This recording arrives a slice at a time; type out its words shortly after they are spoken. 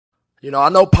You know, I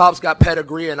know Pop's got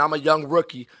pedigree and I'm a young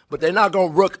rookie, but they're not going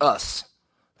to rook us.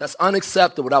 That's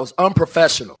unacceptable. That was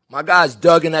unprofessional. My guys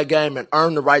dug in that game and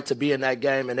earned the right to be in that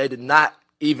game, and they did not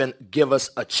even give us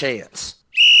a chance.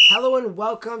 Hello and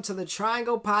welcome to the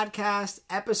Triangle Podcast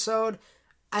episode.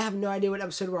 I have no idea what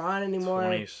episode we're on anymore.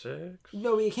 26?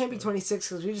 No, it can't be 26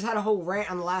 because we just had a whole rant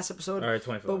on the last episode. All right,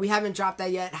 25. But we haven't dropped that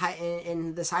yet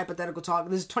in this hypothetical talk.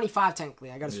 This is 25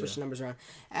 technically. I got to switch the numbers around.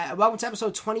 Welcome to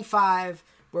episode 25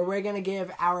 where we're going to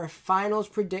give our finals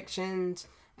predictions.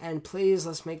 And please,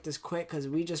 let's make this quick because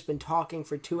we just been talking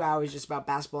for 2 hours just about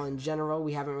basketball in general.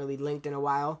 We haven't really linked in a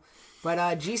while.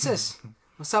 But Jesus,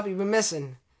 what's up? You've been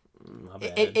missing.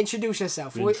 Introduce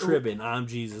yourself. Been tripping. I'm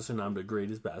Jesus, and I'm the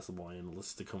greatest basketball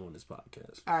analyst to come on this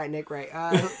podcast. All right, Nick. Right.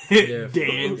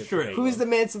 Damn straight. Who's the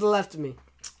man to the left of me?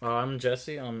 I'm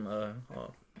Jesse. I'll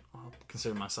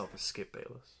consider myself a Skip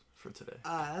Bayless for today.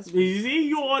 That's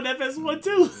You on FS1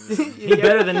 too? He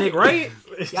better than Nick, right?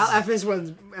 Y'all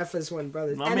FS1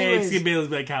 brothers. My man Skip Bayless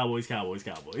be like Cowboys.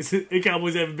 And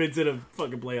Cowboys haven't been to the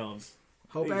fucking playoffs.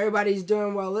 Hope everybody's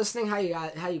doing well listening. How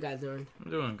you guys doing? I'm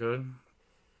doing good.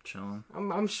 Chilling.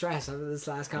 I'm stressed after this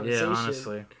last conversation. Yeah,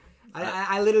 honestly.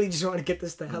 I literally just want to get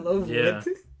this the hell over with.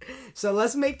 So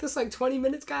let's make this like 20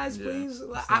 minutes, guys, please.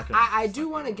 I do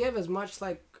want to give as much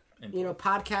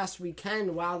podcast we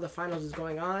can while the finals is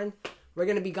going on. We're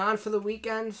gonna be gone for the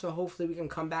weekend, so hopefully we can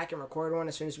come back and record one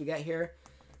as soon as we get here.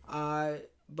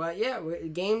 But yeah,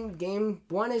 game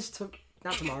one is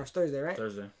not tomorrow. It's Thursday, right?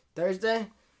 Thursday.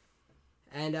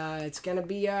 And it's going to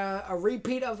be a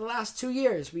repeat of the last 2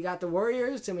 years. We got the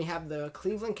Warriors and we have the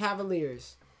Cleveland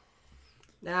Cavaliers.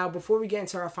 Now, before we get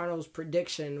into our finals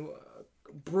prediction,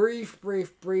 brief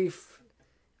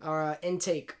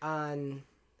intake on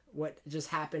what just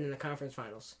happened in the conference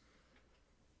finals.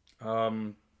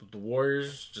 The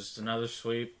Warriors, just another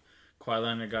sweep. Kawhi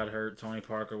Leonard got hurt. Tony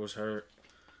Parker was hurt.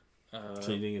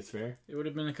 So you think it's fair? It would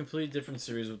have been a completely different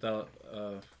series without...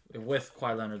 with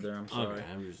Kawhi Leonard there, I'm sorry.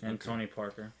 Okay, Tony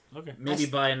Parker. Okay. Maybe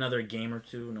by another game or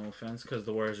two, no offense, because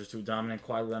the Warriors are too dominant.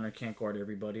 Kawhi Leonard can't guard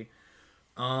everybody.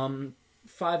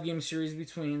 5-game series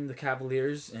between the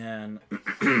Cavaliers and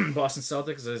Boston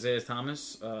Celtics. Isaiah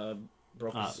Thomas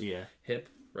broke his hip,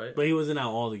 right? But he wasn't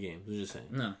out all the games. I was just saying.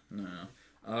 No.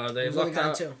 They lucked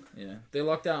out. Too. Yeah, they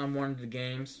lucked out on one of the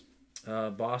games.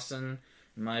 Boston,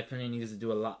 in my opinion, needs to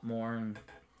do a lot more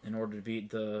in order to beat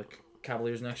the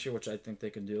Cavaliers next year, which I think they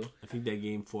can do. I think that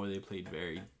game 4 they played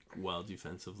very well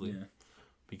defensively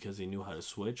because they knew how to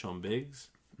switch on bigs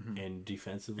and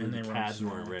defensively the Cavs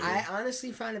weren't ready. I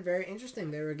honestly find it very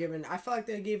interesting. I felt like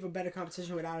they gave a better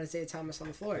competition without Isaiah Thomas on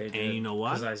the floor. And you know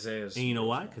why?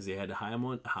 Because they had to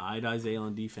hide Isaiah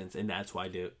on defense, and that's why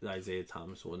Isaiah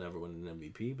Thomas will never win an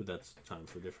MVP. But that's time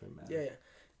for different matter. Yeah.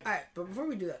 All right, but before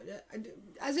we do that,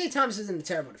 Isaiah Thomas isn't a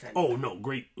terrible defender. Oh no,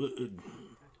 great.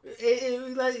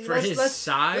 For his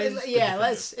size?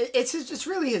 It's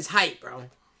really his height, bro.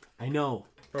 I know.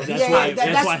 Bro, that's why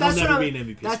he'll never be an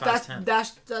MVP.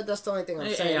 That's the only thing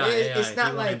I'm saying. It's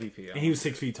not like... MVP, and he was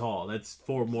 6 feet tall. That's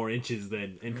 4 more inches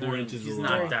than... And 4 inches He's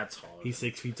not that tall. He's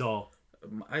 6 feet tall.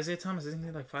 Isaiah Thomas, isn't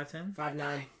he like 5'10"?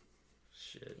 5'9".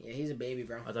 Shit. Yeah, he's a baby,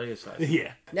 bro. I thought he was 5'10".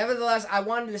 Yeah. Nevertheless, I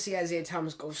wanted to see Isaiah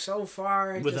Thomas go so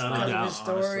far. Without just a doubt. His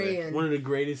story. And one of the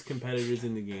greatest competitors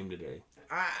in the game today.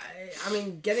 I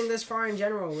mean, getting this far in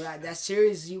general, that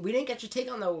series, we didn't get your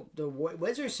take on the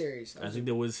Wizards series. I think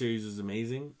the Wizards series was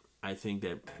amazing. I think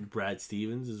that Brad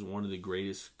Stevens is one of the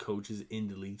greatest coaches in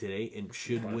the league today and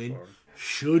should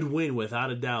win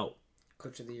without a doubt.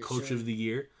 Coach of the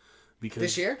year. Because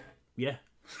this year? Yeah.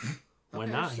 Why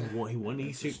not? He won the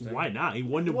Eastern. Why not? He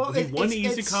won the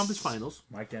Eastern Conference Finals.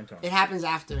 Mike D'Antoni. It happens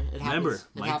after. Remember,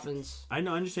 it happens. I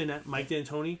know. I understand that. Mike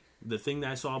D'Antoni. The thing that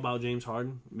I saw about James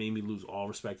Harden made me lose all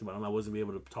respect about him. I wasn't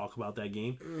able to talk about that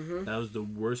game. Mm-hmm. That was the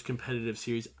worst competitive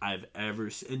series I've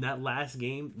ever seen. In that last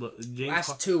game,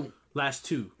 last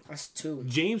two.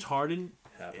 James Harden.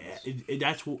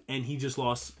 And he just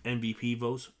lost MVP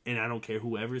votes, and I don't care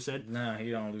whoever said. No, he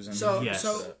don't lose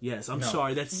MVP. Yes. I'm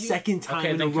sorry. That's second time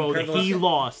in a row that he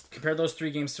lost. Compare those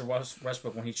 3 games to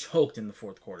Westbrook when he choked in the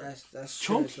fourth quarter. That's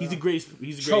choked. True, he's the greatest.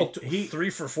 Choked. 3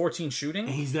 for 14 shooting,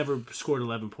 and he's never scored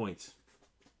 11 points.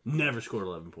 Never scored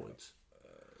 11 points.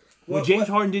 When James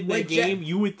Harden did that game,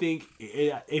 you would think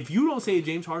if you don't say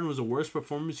James Harden was the worst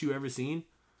performance you ever seen.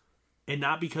 And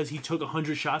not because he took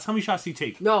 100 shots. How many shots did he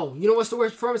take? No. You know what's the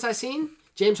worst performance I've seen?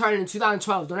 James Harden in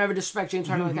 2012. Don't ever disrespect James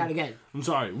Harden like that again. I'm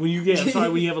sorry. When you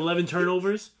have 11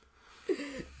 turnovers,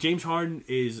 James Harden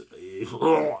is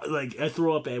I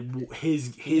throw up at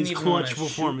his clutch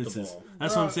performances.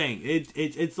 That's what I'm saying.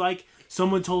 It's like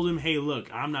Someone told him, hey,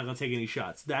 look, I'm not going to take any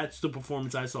shots. That's the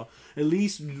performance I saw. At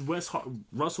least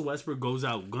Russell Westbrook goes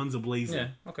out guns a-blazing. Yeah,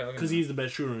 okay. Because he's the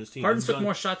best shooter on his team. Harden took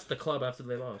more shots at the club after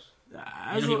they lost.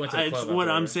 That's what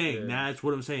I'm saying. That's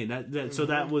what I'm saying. So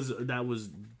that was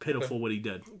pitiful what he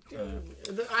did.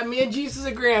 I mean, Jesus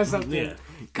agree on something. Yeah,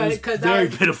 cause very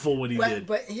pitiful what he did.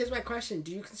 But here's my question: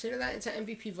 do you consider that into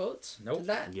MVP votes? Nope.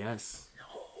 Yes.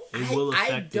 It will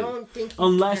affect I don't think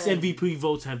unless MVP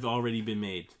votes have already been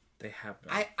made. They have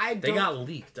been. They got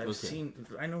leaked. I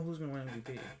know who's gonna win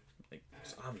MVP. Like,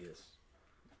 it's obvious.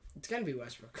 It's gotta be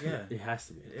Westbrook. Yeah, it has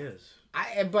to be. It is.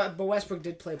 But Westbrook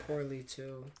did play poorly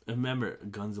too. Remember,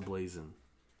 guns a-blazing.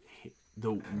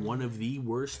 One of the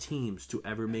worst teams to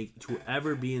ever be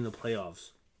in the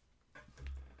playoffs.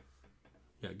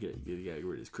 Yeah, get rid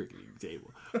of this cricket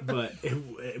table. But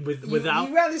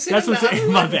without that's what I'm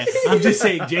saying. My bad. I'm just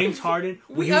saying James Harden.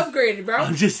 We upgraded, bro.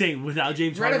 I'm just saying without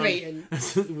James Harden.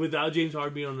 Without James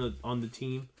Harden being on the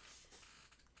team.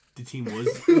 The team was.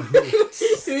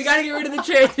 We gotta get rid of the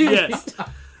trade. Yes,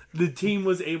 the team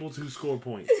was able to score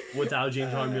points without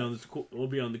James Harden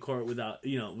be on the court. Without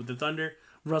with the Thunder,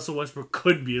 Russell Westbrook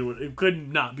could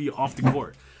not be off the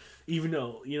court, even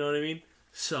though you know what I mean.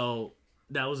 So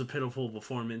that was a pitiful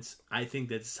performance. I think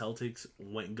that the Celtics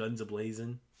went guns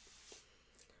a-blazing.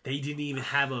 They didn't even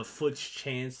have a foot's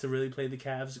chance to really play the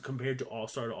Cavs compared to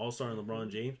All-Star and LeBron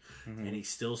James, and he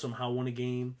still somehow won a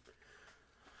game.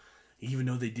 Even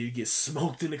though they did get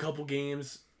smoked in a couple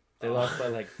games. They lost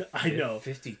by I know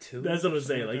 52. That's what I'm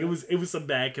saying. Like it was some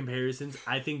bad comparisons.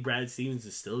 I think Brad Stevens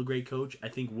is still a great coach. I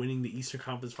think winning the Eastern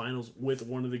Conference Finals with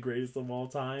one of the greatest of all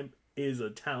time is a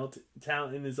talent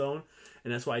in his own,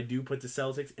 and that's why I do put the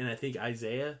Celtics. And I think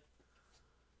Isaiah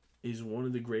is one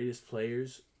of the greatest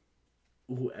players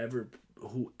who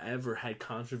ever had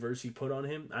controversy put on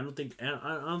him. I don't think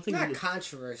it's not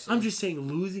controversy. I'm just saying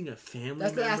losing a family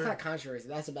member. That's not controversy.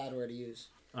 That's a bad word to use.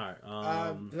 All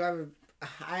right.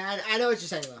 I know what you're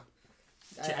saying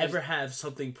though. To ever have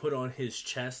something put on his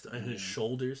chest and his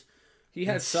shoulders, he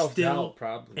had self-doubt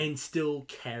probably, and still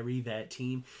carry that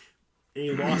team. He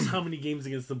lost how many games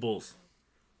against the Bulls?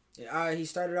 He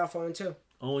started off 0-2.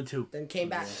 0-2. Then came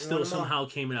back. Still somehow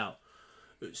came out.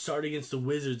 Started against the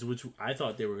Wizards, which I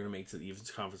thought they were going to make to the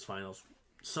Eastern Conference Finals.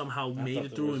 Somehow made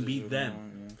it through and beat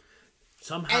them.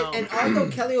 Somehow. And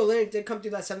although Kelly Olynyk did come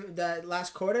through that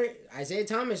last quarter, Isaiah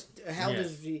Thomas held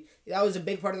his. That was a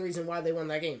big part of the reason why they won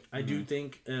that game. I do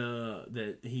think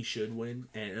that he should win,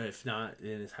 and if not,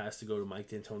 then it has to go to Mike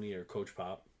D'Antoni or Coach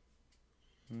Pop.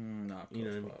 Not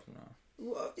Coach Pop, no.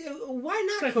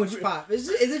 Why not Coach Pop? Is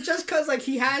it just because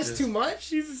he has too much?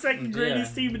 He's the second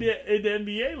greatest team in the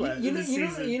NBA last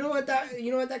season. You know what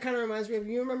that kind of reminds me of?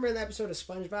 You remember in the episode of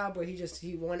SpongeBob where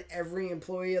he won every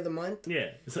employee of the month?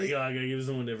 Yeah, it's like I gotta give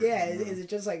someone different. Yeah, is it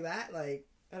just like that? Like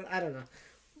I don't know,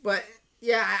 but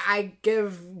yeah, I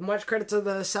give much credit to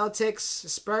the Celtics.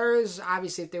 Spurs,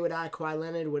 obviously, if they would add Kawhi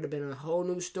Leonard, it would have been a whole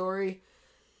new story.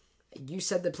 You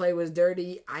said the play was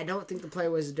dirty. I don't think the play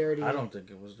was dirty. I don't think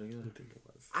it was dirty. I don't think it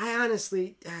was. I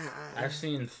honestly... I've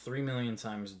seen 3 million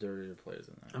times dirtier plays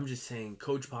than that. I'm just saying,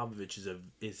 Coach Popovich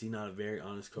is he not a very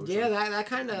honest coach? Yeah, that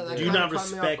kind of... Do you not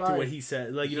respect what he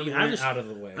said? Like, you know, I out of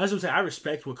the way. I was gonna say, I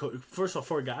respect what Coach... First of all,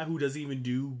 for a guy who doesn't even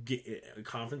do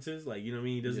conferences, like, you know what I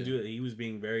mean? He doesn't do it. He was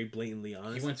being very blatantly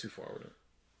honest. He went too far with it.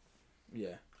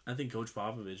 Yeah. I think Coach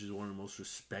Popovich is one of the most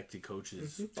respected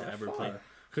coaches to ever play.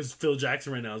 Because Phil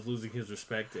Jackson right now is losing his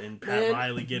respect, and Pat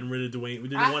Riley getting rid of Dwayne. We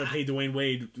didn't want to pay Dwayne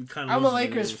Wade. I'm a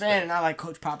Lakers fan, and I like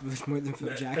Coach Popovich more than Phil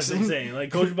Jackson. That's what I'm saying.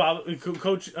 Like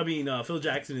Phil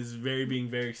Jackson is being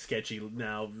very sketchy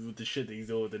now with the shit that he's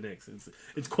doing with the Knicks.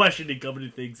 It's questioning some of the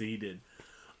things that he did.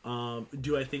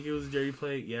 Do I think it was a dirty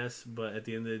play? Yes, but at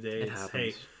the end of the day,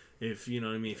 hey, if you know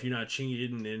what I mean, if you're not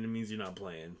cheating, then it means you're not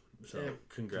playing. So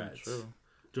congrats.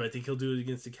 Do I think he'll do it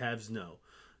against the Cavs? No.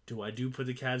 Do I put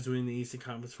the Cavs winning the Eastern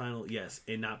Conference Final? Yes.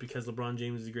 And not because LeBron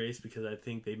James is the greatest, because I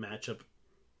think they match up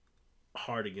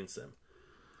hard against them.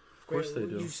 Of course they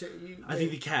do. I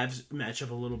think the Cavs match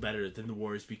up a little better than the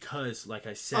Warriors because, like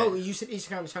I said... Oh, you said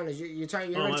Eastern Conference Finals. You're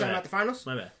talking about the finals?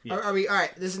 My bad. Yeah. Are we... All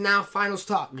right, this is now finals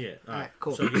talk. Yeah. All right,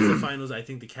 cool. So against the finals, I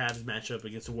think the Cavs match up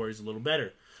against the Warriors a little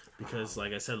better. Because,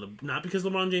 like I said, not because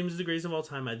LeBron James is the greatest of all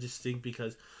time. I just think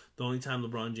because the only time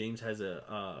LeBron James has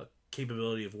a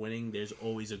capability of winning, there's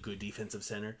always a good defensive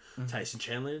center. Tyson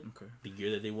Chandler, the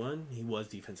year that they won, he was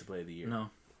Defensive Player of the Year. No,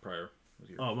 prior.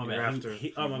 Oh my bad.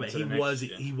 He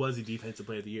was a Defensive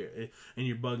Player of the Year, and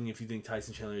you're bugging if you think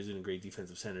Tyson Chandler isn't a great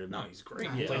defensive center. No, he's great.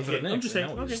 Yeah, I'm just saying.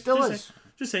 Okay, still is.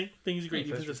 Just saying. Think he's a great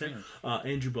defensive center.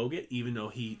 Andrew Bogut, even though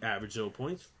he averaged 0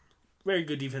 points, very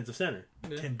good defensive center.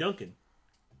 Tim Duncan.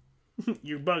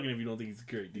 You're bugging if you don't think he's a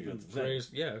great defensive center.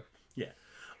 Yeah.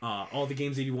 Yeah. All the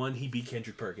games that he won, he beat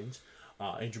Kendrick Perkins.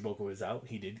 Andrew Bogut was out.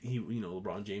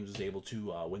 LeBron James was able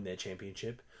to win that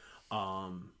championship.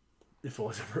 If it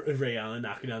wasn't for Ray Allen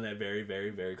knocking down that very,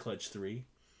 very, very clutch three.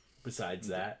 Besides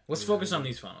that, let's focus on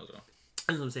these finals, though.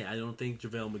 That's what I'm saying. I don't think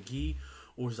JaVale McGee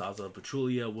or Zaza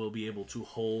Pachulia will be able to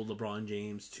hold LeBron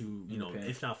James to,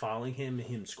 if not fouling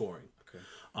him scoring. Okay.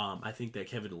 I think that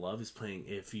Kevin Love is playing,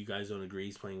 if you guys don't agree,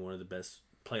 he's playing one of the best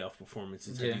playoff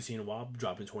performances have you seen in a while,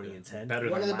 dropping 20 and 10.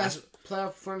 One of the best playoff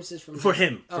performances for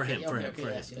him.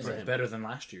 Better than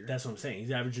last year. That's what I'm saying.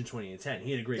 He's averaging 20 and 10. He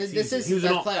had a great season. This is his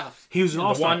best playoff. He was an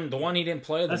all-star. The one he didn't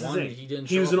play, he didn't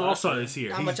show He was an all-star this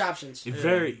year. Not much options.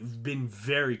 Been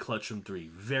very clutch from three.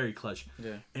 Very clutch.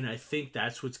 Yeah. And I think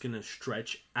that's what's going to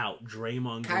stretch out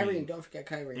Draymond Green. Kyrie. Don't forget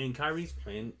Kyrie. And Kyrie's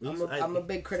playing. I'm a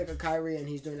big critic of Kyrie, and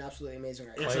he's doing absolutely amazing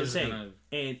right now. That's what I'm saying.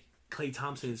 And Klay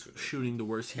Thompson is shooting the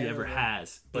worst he ever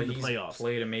has in the playoffs.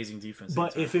 Played amazing defense.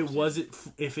 But if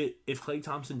Klay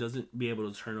Thompson doesn't be able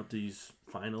to turn up these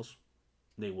finals,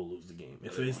 they will lose the game.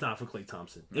 If it's not for Klay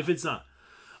Thompson, if it's not,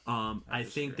 I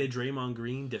think that Draymond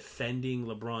Green defending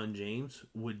LeBron James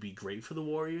would be great for the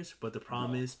Warriors. But the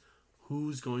problem is,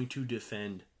 who's going to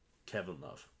defend Kevin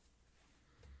Love?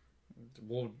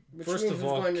 Well, first of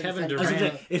all, Kevin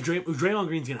Durant. If Draymond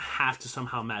Green's going to have to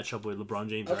somehow match up with LeBron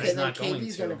James, okay, then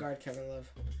KD's going to guard Kevin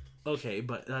Love. Okay,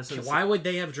 but that's why would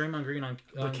they have Draymond Green on?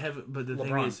 But the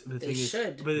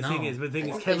thing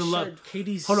is, Kevin Love.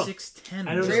 KD's 6'10".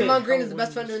 Draymond Green is the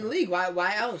best defender in the league.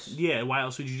 Why else? Yeah, why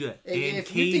else would you do that?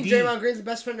 If you think Draymond Green's the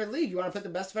best defender in the league, you want to put the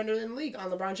best defender in the league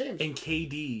on LeBron James. And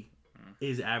KD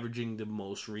is averaging the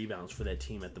most rebounds for that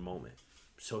team at the moment.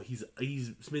 So he's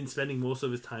been spending most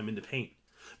of his time in the paint.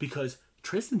 Because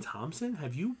Tristan Thompson,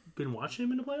 have you been watching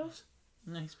him in the playoffs?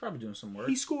 No, he's probably doing some work.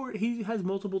 He has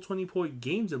multiple 20-point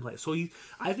games in play. So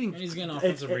I think he's getting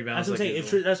offensive rebounds. That's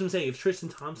what I'm saying. If Tristan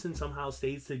Thompson somehow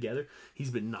stays together,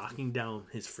 he's been knocking down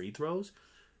his free throws,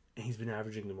 and he's been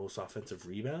averaging the most offensive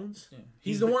rebounds. Yeah.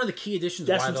 He's one of the key additions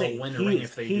why they'll win the ring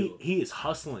if they do. He is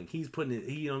hustling. He's putting it.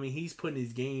 He's putting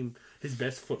his game, his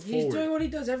best foot forward. He's doing what he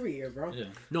does every year, bro. Yeah.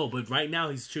 No, but right now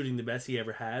he's shooting the best he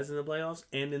ever has in the playoffs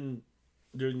and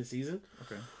during the season.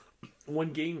 Okay.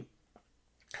 One game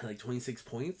had like 26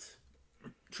 points.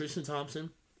 Tristan Thompson,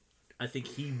 I think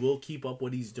he will keep up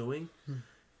what he's doing.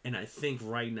 And I think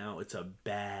right now it's a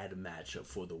bad matchup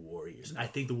for the Warriors. I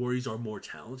think the Warriors are more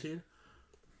talented,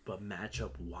 but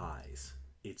matchup-wise,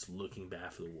 it's looking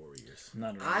bad for the Warriors.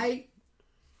 I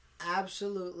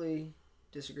absolutely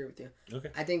disagree with you.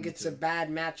 Okay. I think it's a bad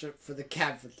matchup for the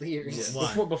Cavaliers.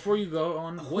 Yeah. Before you go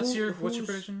on, what's your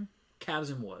prediction? Cavs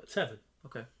in what? 7.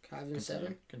 Okay. Cavs in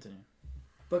 7? Continue.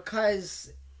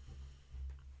 Because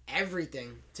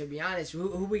everything, to be honest,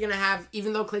 who are we going to have,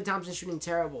 even though Klay Thompson's shooting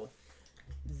terrible,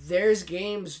 there's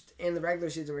games in the regular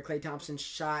season where Klay Thompson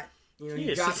shot,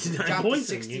 he dropped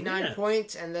 69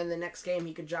 points, and then the next game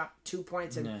he could drop 2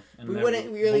 points, and we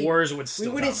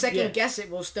wouldn't second guess it.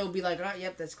 We'll still be like, oh,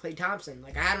 yep, that's Klay Thompson.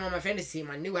 Like, I had him on my fantasy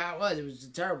team. I knew how it was. It was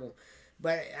terrible.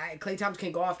 But Klay Thompson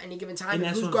can go off any given time.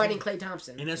 And who's guarding Klay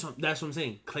Thompson? And that's what I'm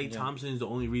saying. Klay Thompson is the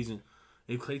only reason.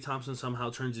 If Klay Thompson somehow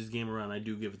turns his game around, I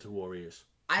do give it to Warriors.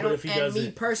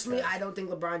 Me personally, I don't think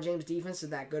LeBron James' defense is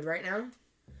that good right now.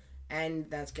 And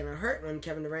that's going to hurt when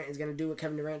Kevin Durant is going to do what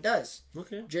Kevin Durant does.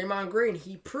 Okay. Draymond Green,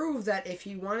 he proved that if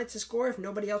he wanted to score, if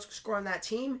nobody else could score on that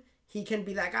team, he can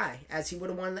be that guy. As he would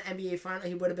have won the NBA final,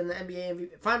 he would have been the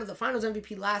NBA MVP, the Finals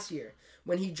MVP last year.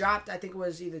 When he dropped, I think it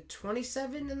was either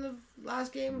 27 in the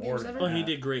last game, game 7. Oh, he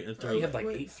did great. He had like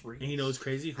 8 threes. And you know what's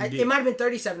crazy? It might have been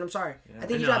 37. I'm sorry. Yeah. I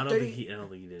think he dropped 30. I don't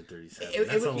think he did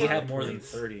 37. He had more than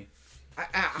 30.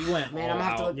 He went, man. I'm gonna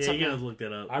have to look you gotta look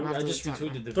that up. I just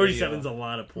retweeted the 37's a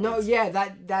lot of points. No, yeah,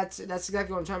 that's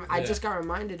exactly what I'm talking about. I just got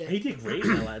reminded. He did great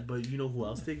in that, but you know who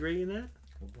else did great in that?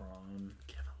 LeBron.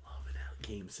 Kevin Love in that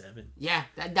Game 7. Yeah,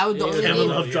 that was the only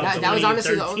game. That was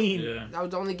honestly the only. That was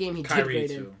the only game he did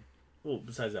great in. Well,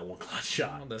 besides that one clutch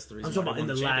shot. Well, that's the reason I'm talking about in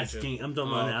the last game. I'm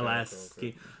talking about in that last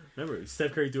game. Remember,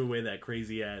 Steph Curry threw away that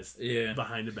crazy ass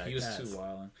behind the back pass. He was too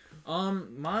wild.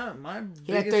 My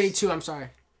he had 32. I'm sorry.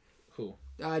 Who?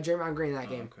 Draymond Green in that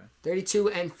game. Okay. 32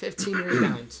 and 15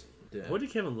 rebounds. Yeah. What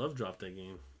did Kevin Love drop that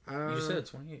game? You said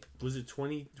 28. Was it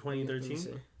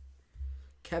 2013?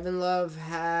 Kevin Love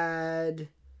had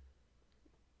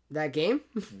that game?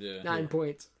 9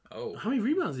 points. Oh. How many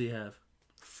rebounds did he have?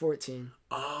 14.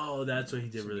 Oh, that's what he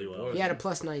did really well. He had a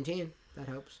plus 19. That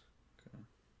helps. Okay.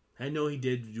 I know he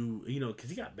did do, because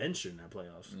he got benched in that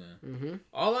playoffs. Yeah. Mm-hmm.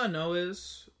 All I know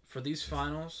is, for these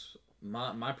finals,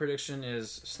 my prediction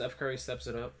is Steph Curry steps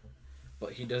it up,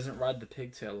 but he doesn't ride the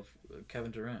pigtail of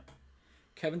Kevin Durant.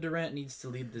 Kevin Durant needs to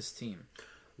lead this team.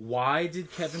 Why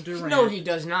did Kevin Durant... No, he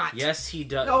does not. Yes, he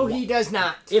does. No, he does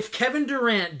not. If Kevin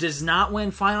Durant does not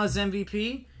win Finals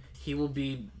MVP, he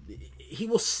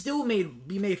will still be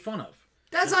made fun of.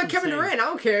 That's not Kevin Durant. I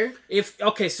don't care.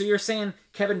 So you're saying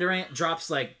Kevin Durant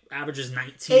drops averages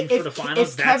 19 for the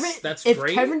finals? That's great.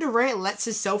 If Kevin Durant lets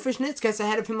his selfishness get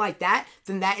ahead of him like that,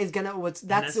 then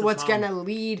that's what's gonna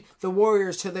lead the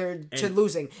Warriors to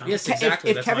losing. Yes,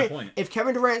 exactly. That's my point. If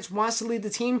Kevin Durant wants to lead the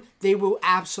team, they will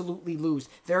absolutely lose.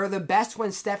 They're the best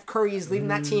when Steph Curry is leading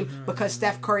that team because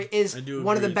Steph Curry is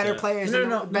one of the better players,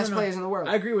 best players in the world.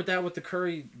 I agree with that with the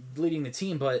Curry leading the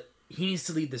team, but he needs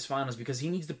to lead this finals because he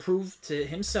needs to prove to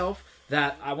himself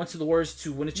that I went to the Warriors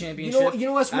to win a championship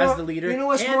as the leader. You know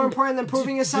what's more important than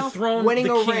proving yourself? Winning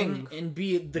a ring. And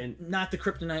be not the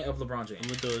kryptonite of LeBron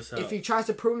James. If he tries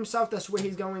to prove himself, that's where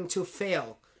he's going to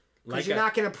fail. Because you're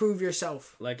not going to prove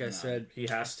yourself. Like I said, he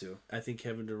has to. I think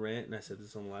Kevin Durant, and I said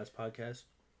this on the last podcast,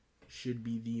 should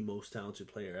be the most talented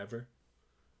player ever.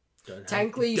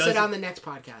 Technically, you said on the next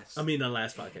podcast. I mean, the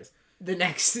last podcast. The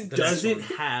next. Doesn't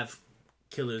have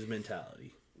killer's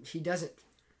mentality. He doesn't.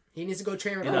 He needs to go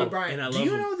train with Kobe Bryant. And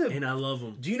I love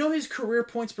him. Do you know his career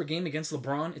points per game against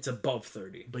LeBron? It's above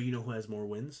 30. But you know who has more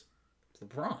wins?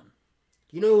 LeBron.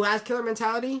 You know who has killer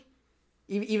mentality?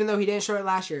 Even though he didn't show it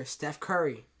last year, Steph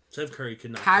Curry. Steph Curry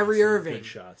could not. Kyrie Irving.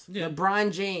 Shots. Yeah.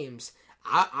 LeBron James.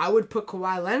 I would put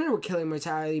Kawhi Leonard with killer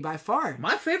mentality by far.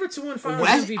 My favorite to win Finals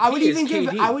MVP is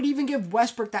KD. I would even give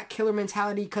Westbrook that killer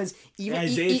mentality because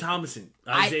Isaiah Thomas.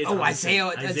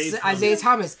 Isaiah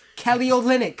Thomas. Kelly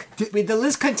Olynyk. The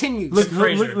list continues.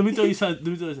 Let me tell you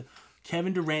something.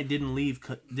 Kevin Durant didn't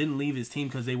leave his team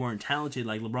because they weren't talented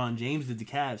like LeBron James did the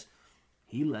Cavs.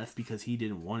 He left because he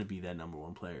didn't want to be that number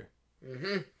one player.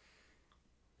 Mm-hmm.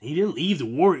 He didn't leave the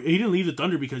Warriors. He didn't leave the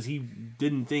Thunder because he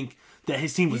didn't think that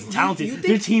his team was talented.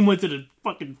 Their team went to the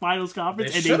fucking finals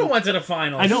conference. They should have went to the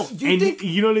finals. I know.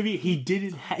 You know what I mean? He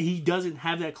doesn't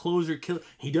have that closer killer.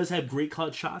 He does have great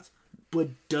clutch shots, but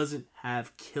doesn't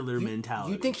have killer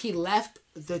mentality. You think he left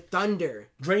the Thunder?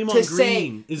 Draymond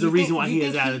Green is the reason why he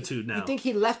has attitude now. You think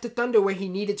he left the Thunder where he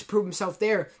needed to prove himself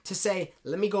there to say,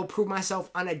 let me go prove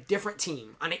myself on a different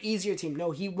team, on an easier team?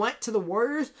 No, he went to the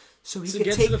Warriors so he could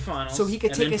get take to the finals, so he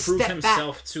could take a step back. And prove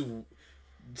himself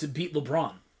to beat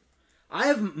LeBron. I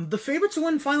have the favorite to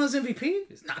win Finals MVP.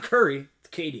 It's not Curry, it's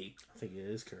KD. I think it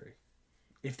is Curry.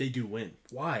 If they do win.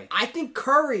 Why? I think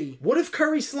Curry. What if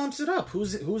Curry slumps it up?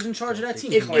 Who's in charge of that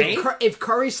team? If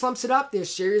Curry slumps it up, there's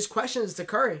serious questions to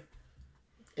Curry.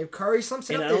 If Curry slumps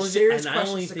it up, there's serious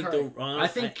questions to Curry. I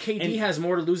think KD has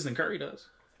more to lose than Curry does.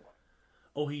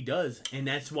 Oh, he does. And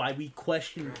that's why we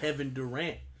question Kevin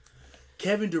Durant.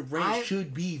 Kevin Durant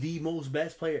should be the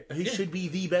best player. He should be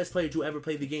the best player to ever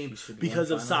play the game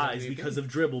because of size, because of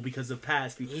dribble, because of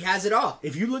pass. He has it all.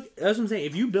 If you look, that's what I'm saying.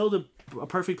 If you build a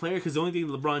perfect player, because the only thing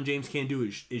LeBron James can do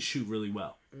is shoot really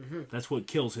well. Mm-hmm. That's what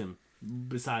kills him.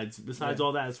 Besides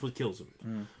all that, that's what kills him.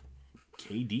 Mm.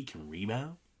 KD can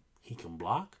rebound. He can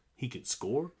block. He can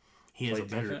score. He has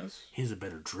a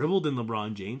better dribble than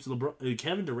LeBron James.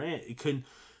 Kevin Durant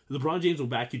LeBron James will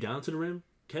back you down to the rim.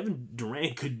 Kevin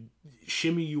Durant could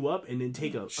shimmy you up and then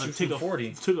take a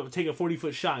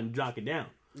 40-foot shot and knock it down.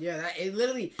 Yeah, it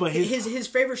literally. But his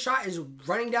favorite shot is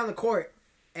running down the court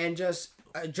and just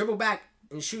dribble back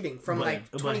and shooting from 25.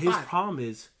 But his problem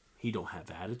is he don't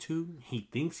have attitude. He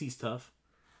thinks he's tough.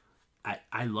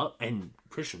 I love, and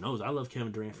Christian knows I love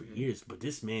Kevin Durant for years, but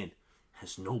this man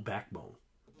has no backbone.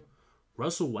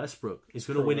 Russell Westbrook is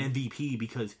going to win MVP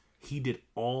because he did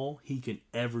all he can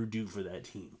ever do for that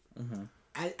team. Mm-hmm.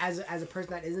 As a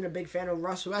person that isn't a big fan of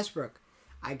Russell Westbrook,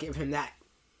 I give him that.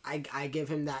 I give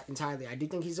him that entirely. I do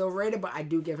think he's overrated, but I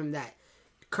do give him that.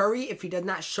 Curry, if he does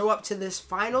not show up to this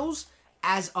finals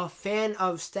as a fan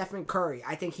of Stephen Curry,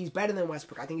 I think he's better than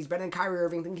Westbrook. I think he's better than Kyrie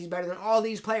Irving. I think he's better than all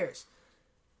these players.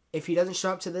 If he doesn't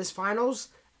show up to this finals,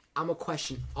 I'm going to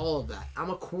question all of that. I'm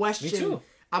going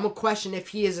to question if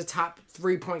he is a top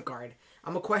 3-point guard.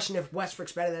 I'm going to question if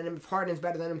Westbrook's better than him, if Harden's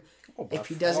better than him. Oh, if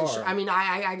he doesn't show... I mean,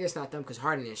 I guess not them because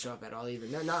Harden didn't show up at all either.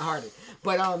 No, not Harden.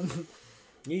 But,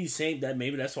 Yeah, you saying that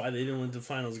maybe that's why they didn't win the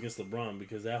finals against LeBron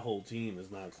because that whole team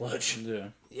is not clutch.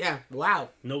 Yeah, wow.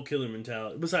 No killer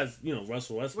mentality. Besides,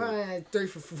 Russell Westbrook. Well, 3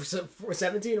 for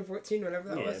 17 or 14, whatever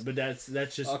that was. Yeah, but that's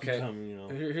just become,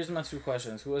 Here's my 2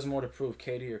 questions. Who has more to prove,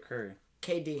 KD or Curry?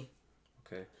 KD.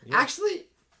 Okay. Yeah. Actually,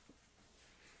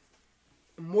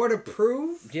 more to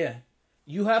prove? Yeah.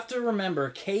 You have to remember,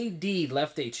 KD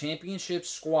left a championship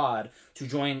squad to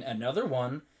join another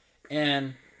one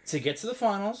and to get to the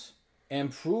finals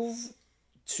and prove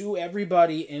to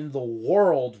everybody in the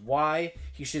world why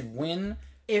he should win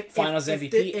Finals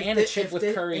MVP and a chip with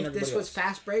Curry and everybody else. If this was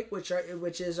Fast Break, which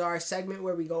is our segment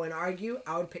where we go and argue,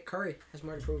 I would pick Curry. Has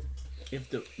more to prove.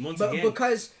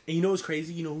 Because and you know what's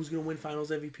crazy? You know who's gonna win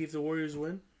Finals MVP if the Warriors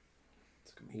win?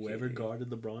 Whoever guarded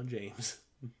LeBron James.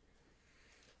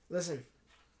 Listen,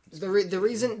 the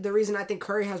reason I think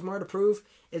Curry has more to prove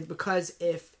is because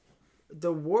if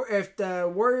the Warriors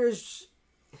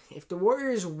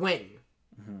win,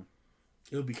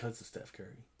 it'll be because of Steph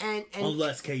Curry. And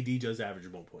unless KD does average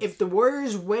more points. If the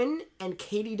Warriors win and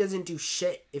KD doesn't do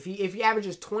shit, if he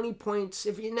averages 20 points,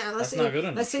 let's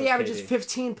say he averages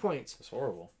 15 points. That's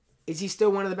horrible. Is he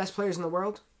still one of the best players in the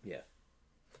world? Yeah.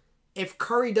 If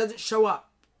Curry doesn't show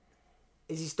up,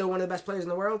 is he still one of the best players in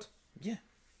the world? Yeah.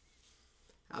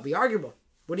 I'll be arguable.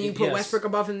 What do you put Westbrook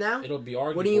above him now? It'll be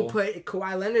arguable. What do you put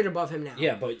Kawhi Leonard above him now?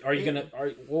 Yeah, but you're gonna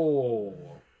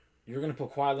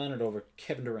put Kawhi Leonard over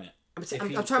Kevin Durant. I'm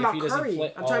talking about Curry.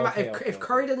 If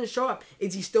Curry doesn't show up,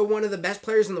 is he still one of the best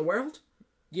players in the world?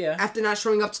 Yeah. After not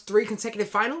showing up to 3 consecutive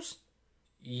finals?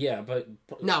 Yeah, but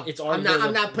no, I'm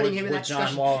not putting him in that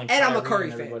discussion. And I'm a Curry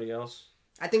fan. Everybody else.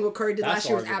 I think what Curry did last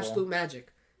year was absolute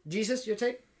magic. Jesus, your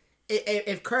take?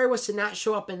 If Curry was to not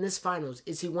show up in this finals,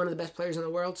 is he one of the best players in the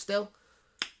world still?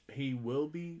 He will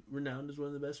be renowned as one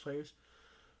of the best players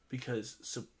because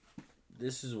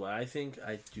this is what I think.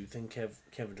 I do think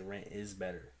Kevin Durant is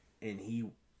better. And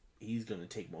he's going to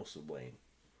take most of the blame.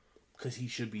 Because he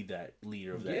should be that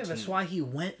leader of that team. Yeah, that's why he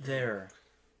went there.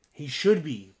 He should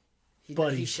be.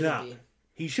 But he's not.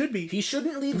 He should be. He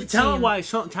shouldn't lead the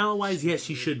team. Talent-wise, yes,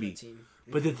 he should be.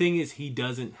 But the thing is, he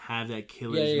doesn't have that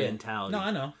killer's mentality. No,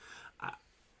 I know.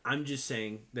 I'm just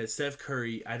saying that Steph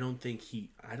Curry, I don't think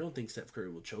Steph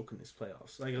Curry will choke in this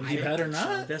playoffs. He better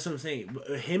not. That's what I'm saying.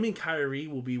 Him and Kyrie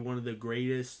will be one of the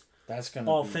greatest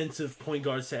offensive point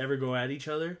guards to ever go at each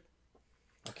other.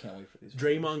 I can't wait for these.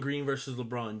 Draymond Green versus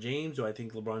LeBron James. Do I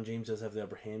think LeBron James does have the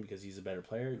upper hand because he's a better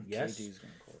player? Yes. KD's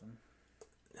going to call him.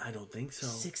 I don't think so.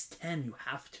 6'10", you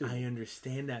have to. I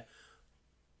understand that.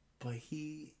 But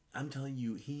I'm telling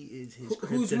you, he is his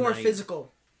Who's more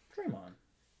physical? Draymond.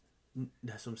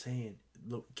 That's what I'm saying.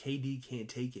 Look, KD can't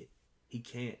take it. He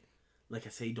can't. Like I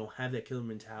say, he don't have that killer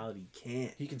mentality.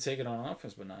 Can't. He can take it on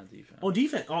offense, but not on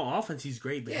defense. On offense, he's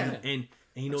great. But and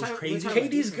you know what's crazy?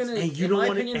 KD's gonna. And you don't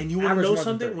want to. And you want to know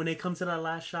something? When it comes to that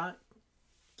last shot,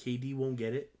 KD won't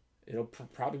get it. It'll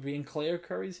probably be in Clay or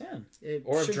Curry's hand,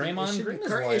 or Draymond Green.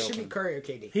 It should be Curry or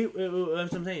KD.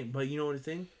 That's what I'm saying. But you know what the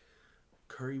thing?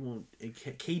 Curry won't.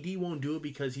 KD won't do it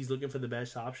because he's looking for the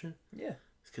best option. Yeah,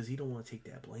 it's because he don't want to take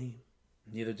that blame.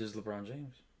 Neither does LeBron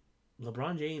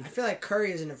James. I feel like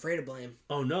Curry isn't afraid of blame.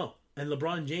 Oh no. And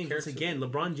LeBron James, once again,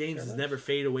 LeBron James has never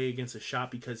faded away against a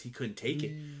shot because he couldn't take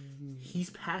it.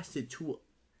 He's passed it to.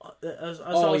 I was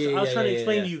trying to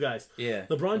explain to you guys. Yeah.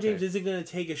 LeBron James isn't going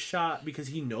to take a shot because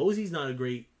he knows he's not a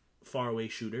great faraway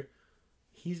shooter.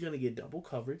 He's going to get double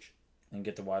coverage. And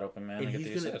get the wide open man and get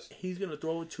the assist. He's going to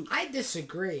throw it to... I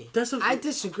disagree. I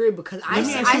disagree because I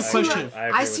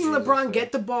seen LeBron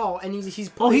get the ball and he's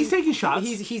playing, he's taking shots.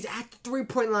 He's at the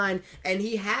 3-point line and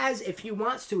he has, if he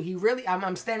wants to, he really...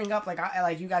 I'm standing up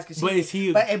like you guys can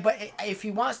see. But if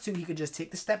he wants to, he could just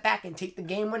take the step back and take the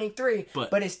game-winning 3.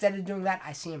 But instead of doing that,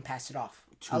 I see him pass it off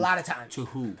a lot of times. To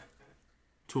who?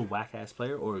 To a whack-ass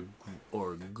player or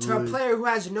good... To a player who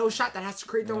has no shot that has to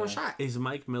create their own shot. Is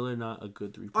Mike Miller not a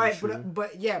good three-point shooter? All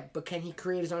right, but can he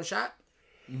create his own shot?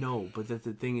 No, but the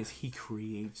thing is, he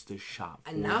creates the shot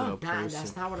for the person.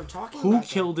 That's not what I'm talking about. Who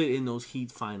killed it in those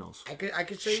Heat finals? I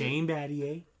could show you. Shane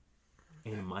Battier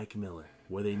and Mike Miller.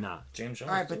 Were they not? James Jones.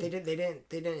 All right, but they didn't hit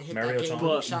that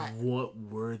game-winning shot. What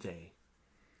were they?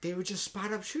 They were just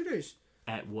spot-up shooters.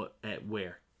 At what? At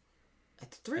where?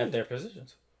 At the 3. At their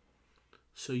positions.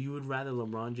 So you would rather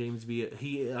LeBron James be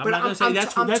I'm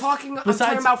talking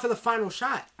about for the final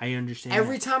shot. I understand.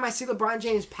 Every time I see LeBron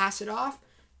James pass it off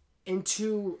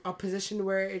into a position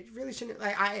where it really shouldn't.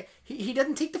 He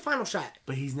doesn't take the final shot.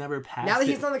 But he's never passed. Now that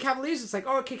he's on the Cavaliers, it's like,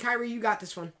 oh, okay, Kyrie, you got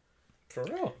this one. For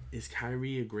real. Is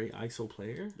Kyrie a great ISO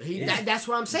player? That's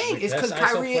what I'm saying. It's because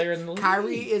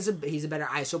Kyrie is he's a better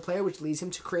ISO player, which leads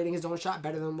him to creating his own shot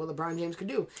better than what LeBron James could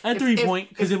do. And 3-point,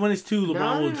 because when it's 2,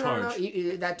 LeBron will charge.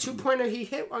 No. That 2-pointer he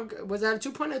hit, was that a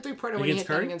 2-pointer or 3-pointer when he hit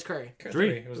that against Curry? 3.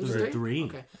 It was 3.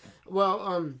 Okay.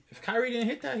 Well, if Kyrie didn't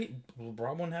hit that,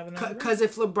 LeBron wouldn't have another. Because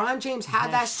if LeBron James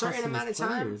had that certain amount of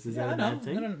time, is that a bad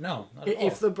thing? No.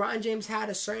 If LeBron James had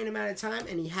a certain amount of time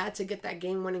and he had to get that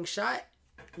game-winning shot,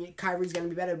 Kyrie's going to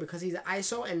be better because he's an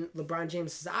ISO, and LeBron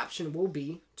James' option will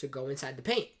be to go inside the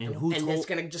paint. And it's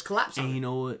going to just collapse on him. You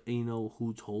know what? You know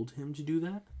who told him to do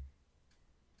that?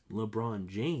 LeBron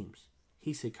James.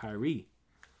 He said, Kyrie,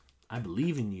 I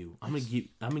believe in you. I'm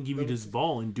gonna give you this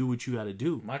ball and do what you got to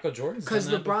do. Michael Jordan's because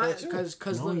LeBron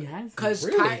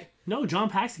No, John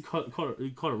Paxson caught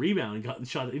a rebound and got the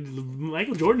shot.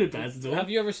 Michael Jordan had passed it to him. Have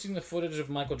you ever seen the footage of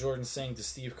Michael Jordan saying to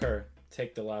Steve Kerr,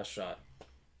 "Take the last shot"?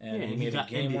 And he made a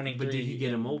game-winning three. But did he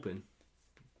get him open?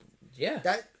 Yeah.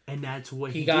 And that's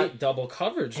what he got did. Double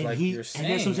coverage, and you're saying.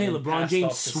 And that's what I'm saying. LeBron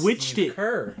James switched it.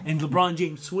 Kerr. And LeBron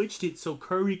James switched it so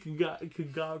Curry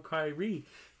could guard Kyrie.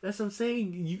 That's what I'm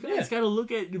saying. You guys got to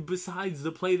look at, besides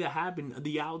the play that happened,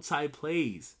 the outside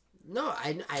plays. No,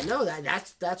 I know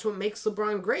that. That's what makes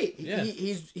LeBron great. Yeah.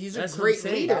 He's a great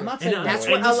leader. I'm not saying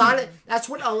that's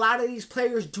what a lot of these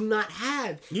players do not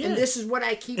have. Yeah. And this is what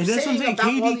I keep saying about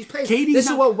all these players. This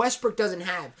is what Westbrook doesn't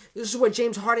have. This is what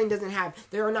James Harden doesn't have.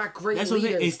 They are not great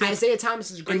leaders. Isaiah Thomas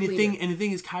is a great leader. And the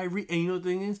thing is, Kyrie. And you know the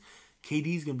thing is,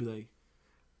 KD's gonna be like.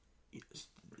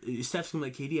 Steph's gonna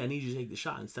be like, KD, I need you to take the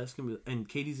shot, and KD's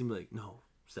gonna be like, no,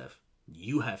 Steph,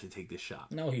 you have to take this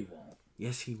shot. No, he won't.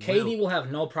 Yes, he will. KD will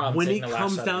have no problem. When it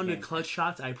comes down to clutch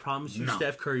shots, I promise you,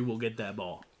 Steph Curry will get that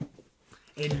ball.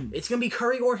 And it's gonna be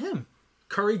Curry or him.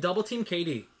 Curry double team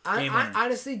KD. I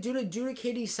honestly, due to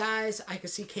KD's size, I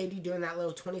could see KD doing that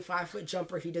little 25-foot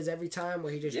jumper he does every time,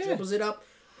 where he just dribbles it up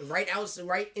right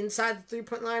inside the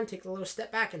 3-point line, take a little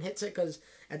step back and hits it. Because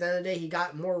at the end of the day, he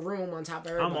got more room on top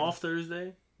of everybody. I'm off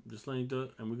Thursday. Just letting you do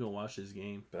it, and we're gonna watch this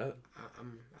game. Bet.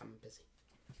 I'm busy.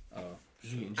 Oh,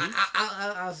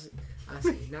 I'll see.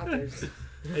 Not Thursday.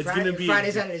 It's gonna be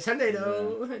Friday, Saturday, Sunday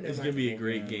though. Yeah. It's gonna be a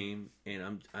great game,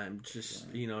 and I'm just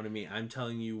you know what I mean. I'm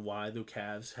telling you why the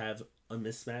Cavs have a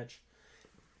mismatch,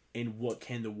 and what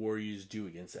can the Warriors do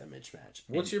against that mismatch.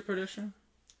 What's your prediction?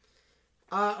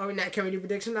 Can we do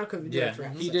prediction now?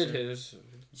 He did his.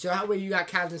 So how you got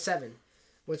Cavs in 7?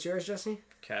 What's yours, Jesse?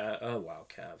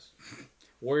 Cavs.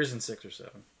 Warriors in 6 or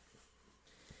 7.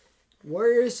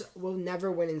 Warriors will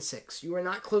never win in 6. You are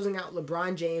not closing out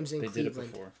LeBron James in Cleveland. They did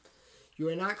it before. You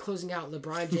are not closing out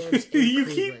LeBron James in you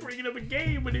Cleveland. Keep bringing up a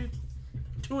game with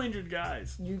 200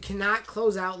 guys. You cannot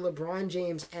close out LeBron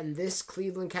James and this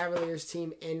Cleveland Cavaliers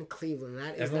team in Cleveland.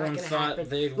 That is not going to happen.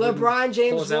 LeBron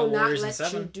James will not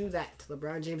let you do that.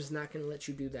 LeBron James is not going to let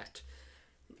you do that.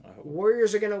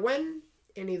 Warriors are going to win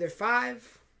in either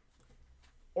 5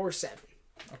 or 7.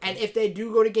 Okay. And if they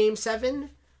do go to Game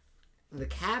 7, the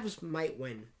Cavs might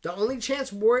win.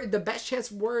 The best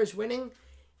chance of Warriors winning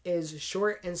is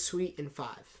short and sweet in 5.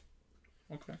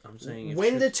 Okay. I'm saying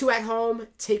win the 2 at home,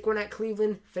 take 1 at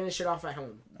Cleveland, finish it off at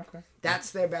home. Okay. That's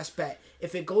their best bet.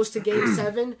 If it goes to Game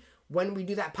 7, when we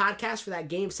do that podcast for that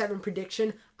Game 7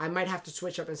 prediction, I might have to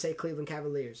switch up and say Cleveland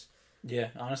Cavaliers. Yeah,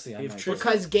 honestly, I might.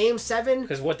 Because Game 7...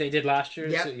 Because what they did last year.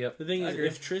 Yep. The thing is,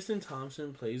 if Tristan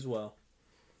Thompson plays well...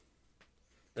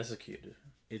 That's a key.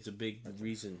 It's a big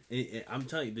reason. I'm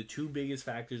telling you, the 2 biggest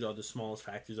factors are the smallest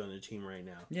factors on the team right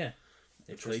now. Yeah.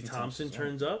 If Klay Thompson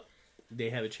turns up, they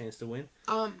have a chance to win.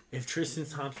 If Tristan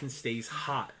Thompson stays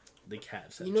hot, the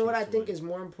Cavs have You know what I think is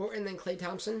more important than Klay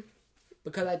Thompson?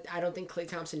 Because I don't think Klay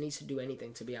Thompson needs to do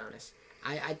anything, to be honest.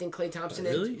 I think Klay Thompson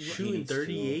is shooting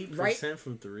 38%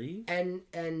 from 3. And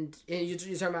you're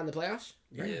talking about in the playoffs?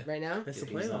 Right now? That's the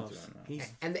playoffs.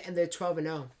 And they're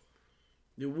 12-0.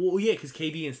 Well, yeah, because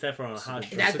KD and Steph are on a hot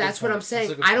streak. That's what I'm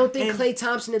saying. I don't think Klay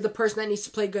Thompson is the person that needs to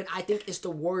play good. I think it's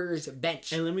the Warriors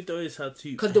bench. And let me throw this out to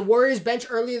you. Because the Warriors bench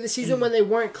earlier this season, when they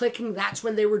weren't clicking, that's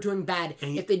when they were doing bad.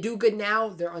 If they do good now,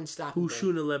 they're unstoppable. Who's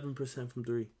shooting 11% from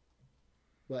 3?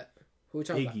 What? Who are we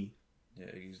talking about? Yeah,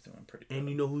 Iggy's doing pretty good. And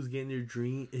you know who's getting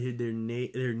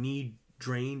their knee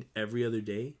drained every other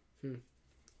day?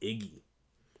 Iggy.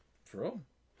 For real?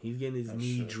 He's getting his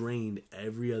knee drained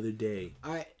every other day.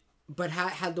 All right. But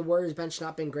had the Warriors bench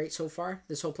not been great so far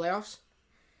this whole playoffs?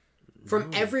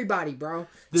 From everybody, bro.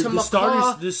 To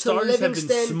McCaw, the starters have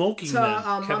been smoking them.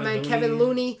 My man Kevin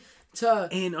Looney.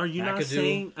 And are you not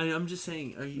saying? I'm just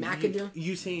saying. Are you McAdoo?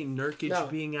 You saying Nurkic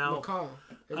being out? McCaw.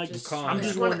 I'm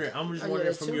just wondering.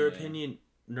 From your opinion,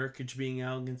 Nurkic being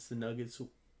out against the Nuggets.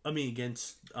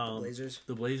 Against the Blazers.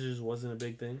 The Blazers wasn't a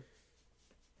big thing.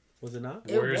 Was it not?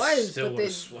 It was, but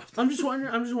they... I'm just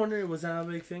wondering, was that a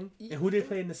big thing? And who did they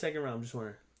play in the second round? I'm just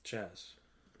wondering. Jazz.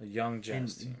 A young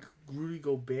Jazz team. Rudy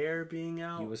Gobert being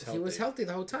out. He was healthy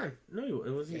the whole time. No,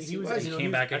 it wasn't. Yes, he was. He came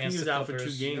back against the Clippers. Out for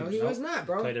 2 games. No, he was not,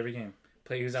 bro. Played every game.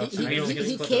 He was out.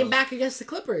 He came back against the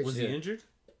Clippers. Was he injured?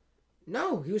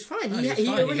 No, he was fine. He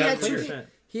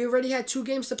already had 2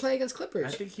 games to play against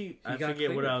Clippers. I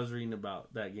forget what I was reading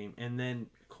about that game. And then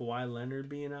Kawhi Leonard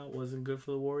being out wasn't good for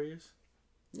the Warriors?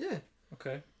 Yeah.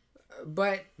 Okay.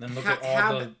 But then look at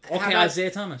all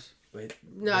Isaiah Thomas. Wait,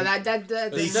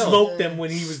 they smoked them when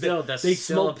he was still, there. They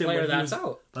smoked them when that's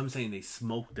out. I'm saying they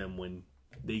smoked them when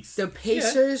The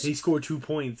Pacers. They scored 2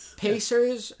 points.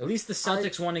 Pacers. At least the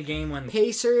Celtics won a game when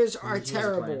Pacers are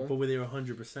terrible. But when they were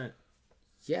 100%.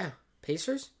 Yeah,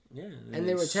 Pacers. Yeah, and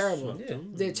they were terrible. Yeah.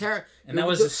 They're terrible. And that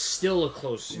was still a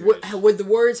close series. Would the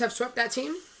Warriors have swept that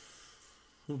team?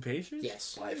 Who, Pacers?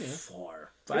 Yes. By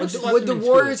far. Would the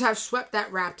Warriors have swept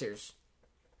that Raptors?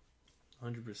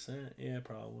 100%. Yeah,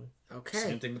 probably. Okay.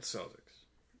 Same thing with the Celtics.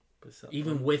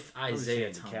 Even with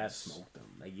Isaiah Thomas. The Cavs smoked them.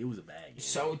 Like, it was a bad game.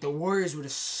 So the Warriors would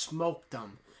have smoked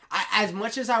them. As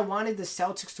much as I wanted the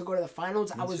Celtics to go to the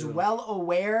finals, I was well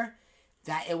aware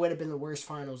that it would have been the worst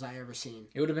finals I ever seen.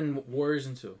 It would have been Warriors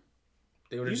in 2.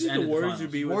 They would have just ended the Warriors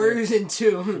would be Warriors in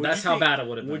 2. That's how bad it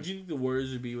would have been. Would you think the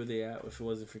Warriors would be where they at if it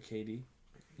wasn't for KD?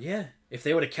 Yeah. If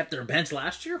they would have kept their bench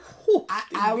last year,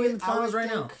 I would be in the finals right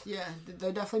think, now. Yeah,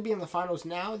 they'll definitely be in the finals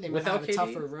now. They might have a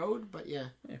tougher road, but yeah.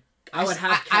 I would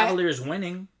have Cavaliers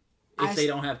winning if they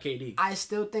don't have KD. I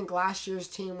still think last year's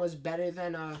team was better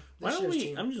than this year's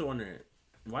team. I'm just wondering,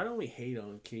 why don't we hate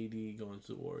on KD going to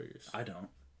the Warriors? I don't.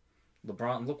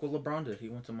 LeBron, look what LeBron did. He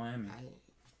went to Miami.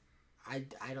 I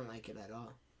don't like it at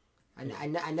all. I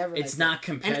never. It's not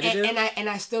competitive, and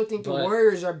I still think the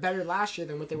Warriors are better last year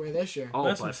than what they were this year. Oh,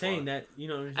 that's what I'm saying. That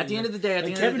at the end of the day,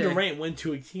 Kevin Durant went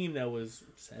to a team that was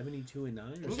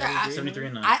 72-9. Yeah,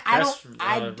 73-9.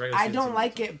 I don't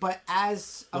like it, but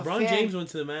as LeBron James went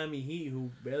to the Miami Heat,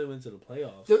 who barely went to the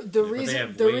playoffs. The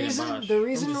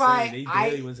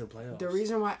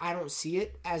reason why I don't see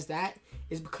it as that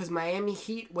is because Miami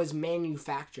Heat was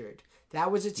manufactured. That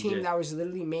was a team that was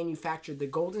literally manufactured. The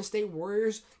Golden State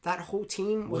Warriors, that whole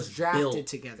team was drafted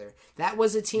together. That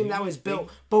was a team that was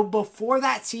built. But before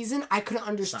that season, I couldn't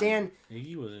understand.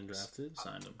 Iggy wasn't drafted.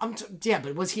 Signed him.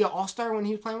 But was he an all-star when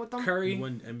he was playing with them?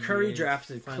 Curry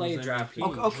drafted. Clay drafted.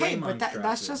 Okay, but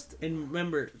that's just... And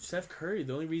remember, Steph Curry,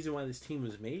 the only reason why this team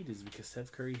was made is because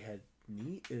Steph Curry had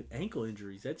ankle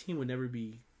injuries. That team would never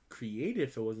be created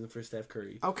if it wasn't for Steph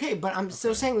Curry. Okay, but I'm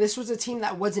still saying this was a team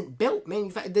that wasn't built.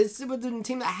 This was a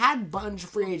team that had a bunch of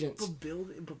free agents. But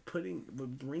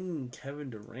bringing Kevin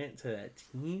Durant to that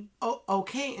team. Oh,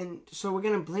 okay, and so we're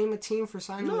gonna blame a team for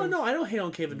signing. No, I don't hate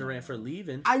on Kevin Durant for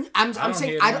leaving. I'm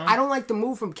saying I don't like the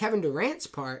move from Kevin Durant's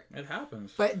part. It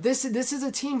happens. But this is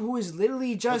a team who is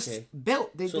literally just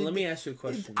built. Let me ask you a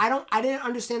question. I didn't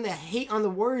understand the hate on the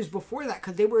Warriors before that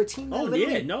because they were a team. That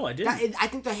I didn't. I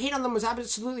think the hate on them was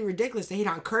absolutely ridiculous. The hate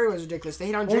on Curry was ridiculous. The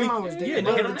hate on Draymond was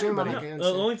ridiculous.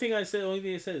 The only thing I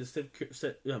said is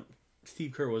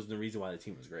Steve Kerr wasn't the reason why the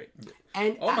team was great.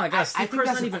 And oh my gosh, I think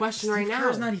that's a question right now. Steve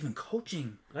Kerr's not even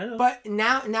coaching. I know. But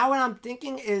now what I'm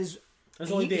thinking is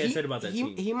that's the only thing I said about that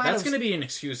team. That's going to be an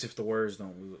excuse if the Warriors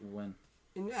don't win.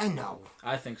 I know.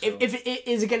 I think so. If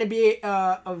is it going to be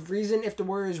a reason if the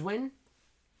Warriors win?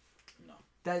 No.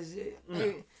 That's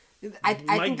no.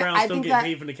 Mike Brown still getting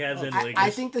paid from the Cavs and the Lakers. I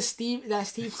think that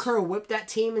Steve Kerr whipped that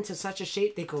team into such a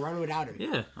shape they could run without him.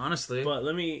 Yeah, honestly. But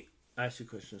let me ask you a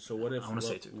question. So what if?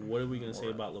 What are we gonna say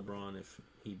about LeBron if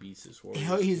he beats this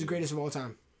Warriors? He's the greatest of all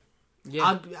time.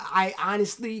 Yeah, I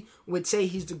honestly would say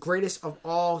he's the greatest of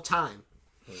all time.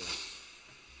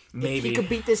 Maybe if he could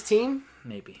beat this team.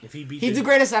 Maybe if he beat, he's the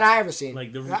greatest that I ever seen.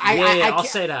 Like I'll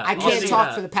say that. I can't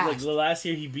talk for the past. Like the last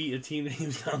year he beat a team that he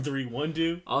was down 3-1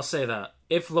 to. I'll say that.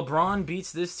 If LeBron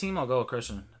beats this team, I'll go with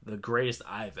Christian. The greatest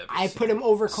I've ever seen. I put him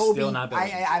over Kobe. Still not better.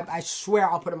 I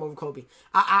swear I'll put him over Kobe.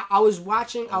 I was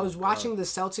watching the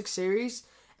Celtics series,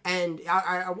 and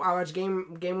I watched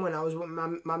game one. I was with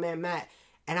my man Matt,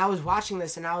 and I was watching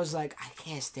this, and I was like, I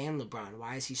can't stand LeBron.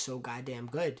 Why is he so goddamn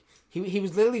good? He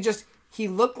was literally just, he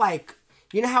looked like,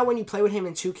 you know how when you play with him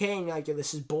in 2K and you're like, yo,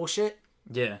 this is bullshit?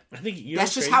 Yeah. I think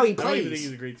that's just how he plays. I don't even think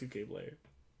he's a great 2K player.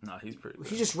 No, he's pretty good.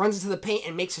 He just runs into the paint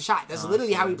and makes a shot. That's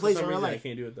literally how he plays in real life. I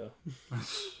can't do it though.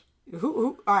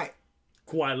 Who? All right.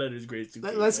 Kawhi Leonard's great 2K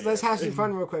player. Let's have some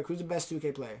fun real quick. Who's the best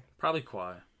 2K player? Probably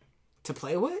Kawhi. To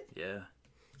play with? Yeah.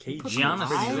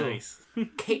 Giannis is nice.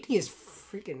 KD is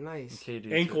freaking nice.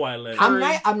 KD and Kawhi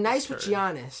Leonard. I'm nice with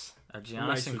Giannis.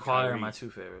 Giannis and Kawhi are my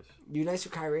two favorites. You nice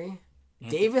with Kyrie?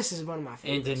 Davis is one of my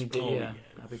favorites. Yeah.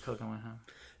 I'll be cooking with him.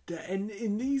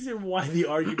 And these are why the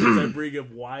arguments I bring up,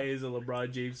 why is a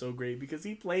LeBron James so great? Because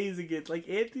he plays against, like,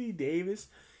 Anthony Davis.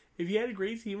 If he had a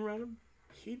great team around him,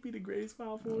 he'd be the greatest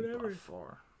power forward ever. By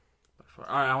far. All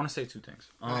right, I want to say two things.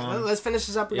 Right, let's finish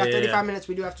this up. We got 35 minutes.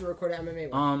 We do have to record an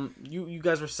MMA one. You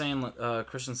guys were saying,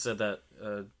 Christian said that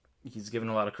he's given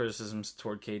a lot of criticisms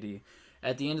toward KD.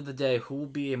 At the end of the day, who will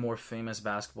be a more famous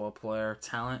basketball player,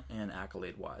 talent and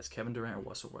accolade-wise? Kevin Durant or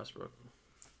Russell Westbrook?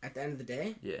 At the end of the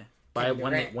day? Yeah.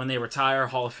 when they retire,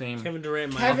 Hall of Fame. Kevin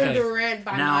Durant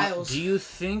by miles. Do you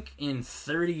think in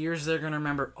 30 years they're going to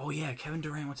remember, oh yeah, Kevin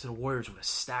Durant went to the Warriors with a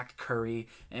stacked Curry,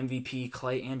 MVP,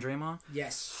 Clay, and Draymond?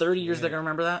 Yes. 30 years they're going to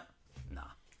remember that? Nah.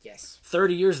 Yes.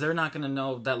 30 years they're not going to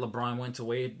know that LeBron went to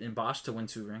Wade and Bosh to win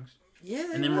 2 rings. Yeah,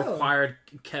 they And then will. required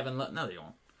Kevin No, they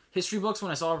won't. History books,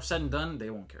 when it's all said and done, they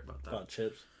won't care about that. About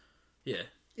chips. Yeah.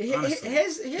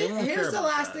 Here's the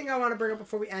last thing I want to bring up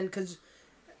before we end, because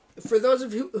for those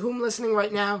of whom listening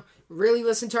right now, really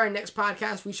listen to our next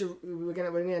podcast. We're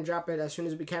gonna drop it as soon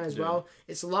as we can as well.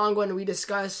 It's a long one. We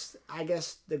discuss, I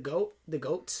guess, the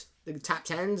goats, the top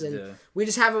 10s, and we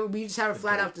just have a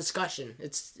flat out discussion.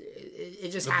 It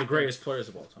just happened. The greatest players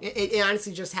of all time. It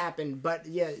honestly just happened, but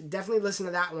yeah, definitely listen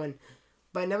to that one.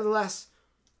 But nevertheless,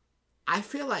 I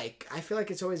feel like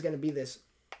it's always gonna be this.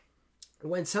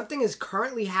 When something is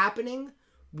currently happening,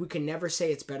 we can never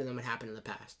say it's better than what happened in the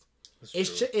past.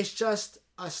 It's just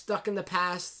a stuck in the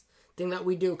past thing that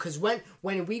we do. Because when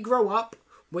we grow up,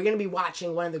 we're going to be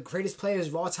watching one of the greatest players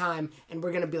of all time, and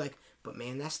we're going to be like, but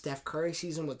man, that Steph Curry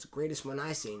season was the greatest one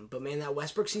I seen. But man, that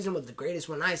Westbrook season was the greatest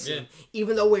one I seen. Yeah.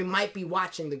 Even though we might be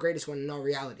watching the greatest one in all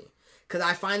reality. Because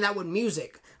I find that with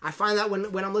music. I find that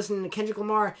when I'm listening to Kendrick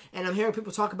Lamar and I'm hearing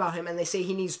people talk about him and they say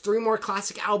he needs 3 more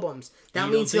classic albums. That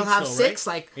means he'll have 6.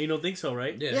 Right? Like, you don't think so,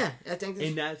 right? Yeah, I think.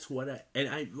 And that's what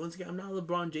I once again, I'm not a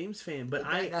LeBron James fan, but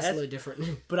that's a little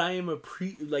different. But I am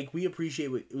we appreciate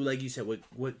what, like you said,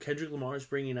 what Kendrick Lamar is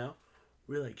bringing out.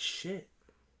 We're like, shit,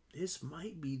 this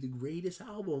might be the greatest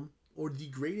album or the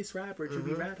greatest rapper to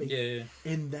be rapping. Yeah.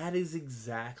 And that is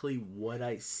exactly what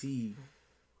I see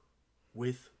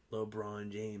with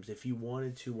LeBron James. If you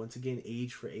wanted to, once again,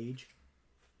 age for age,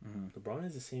 LeBron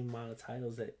has the same amount of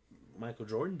titles that Michael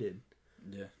Jordan did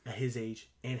at his age,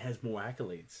 and has more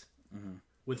accolades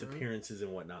with appearances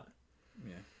and whatnot.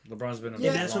 Yeah, LeBron's been. And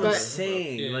that's what I'm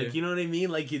saying. You know what I mean?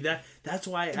 Like that's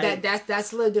why.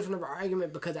 That's a little different of an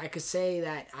argument, because I could say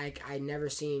that I never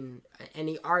seen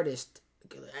any artist.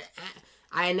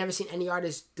 I had never seen any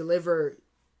artist deliver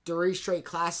 3 straight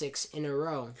classics in a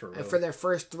row for their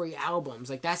first 3 albums.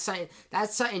 Like that's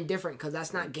something different, because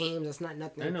that's not games. That's not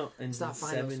nothing. I know, and it's not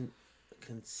 7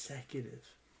 consecutive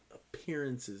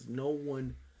appearances. No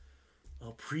one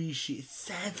appreciates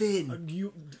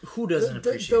 7. Who doesn't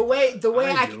appreciate the way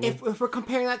if we're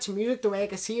comparing that to music, the way I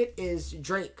can see it is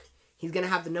Drake. He's gonna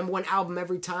have the number 1 album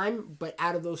every time, but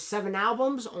out of those 7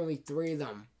 albums, only 3 of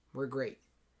them were great.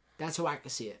 That's how I can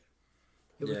see it.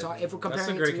 If we're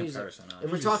comparing it to music,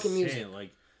 if we're talking music, like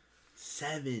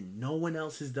 7, no one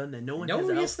else has done that. No one.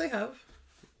 Yes, they have.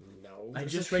 No, I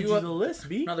just read you the list.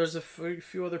 B. No, there's a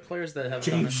few other players that have.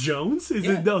 James Jones is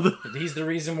it? No, he's the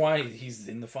reason why he's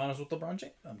in the finals with LeBron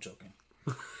James. I'm joking.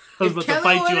 I was about to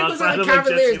fight you outside of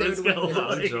Cavaliers, Jesse. Let's go.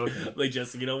 I'm joking. Like,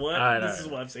 Jesse, you know what? This is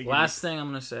what I'm saying. Last thing I'm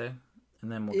gonna say,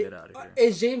 and then we'll get out of here.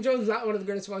 Is James Jones not one of the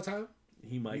greatest of all time?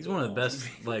 He's one of the best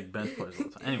bench players of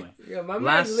all time. Anyway, yeah, my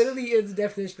man literally is the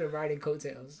definition of riding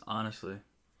coattails. Honestly.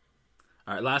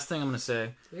 All right, last thing I'm gonna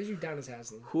say. There's you down his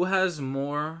house. Who has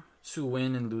more to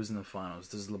win and lose in the finals?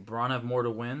 Does LeBron have more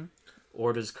to win,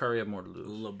 or does Curry have more to lose?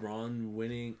 LeBron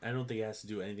winning, I don't think it has to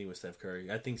do anything with Steph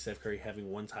Curry. I think Steph Curry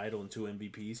having 1 title and 2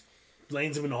 MVPs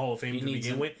lands him in the Hall of Fame to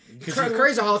begin with.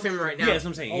 Curry's a Hall of Famer right now. Yeah, that's what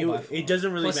I'm saying. It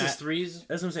doesn't really matter. Plus his threes.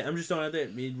 That's what I'm saying. I'm just throwing out there.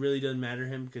 It really doesn't matter to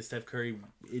him, because Steph Curry,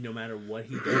 no matter what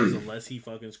he does, unless he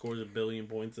fucking scores 1 billion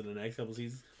points in the next couple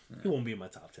seasons, he won't be in my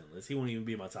top 10 list. He won't even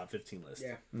be in my top 15 list.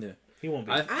 Yeah. He won't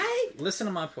be. Listen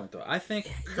to my point, though. I think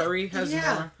Curry has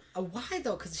more. Why,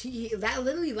 though? Because that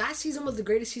literally last season was the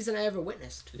greatest season I ever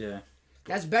witnessed. Yeah.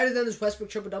 That's better than this Westbrook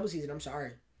triple-double season. I'm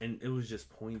sorry. And it was just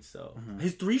points, though.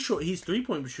 His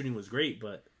 3-point shooting was great,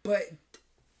 but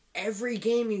every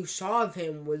game you saw of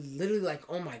him was literally like,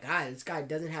 oh my god, this guy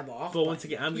doesn't have an off. But once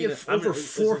again, I'm over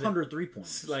 400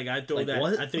 3-points. Like I throw that.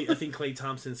 What? I think Klay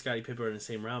Thompson and Scottie Pippen are in the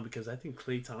same round, because I think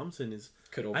Klay Thompson is.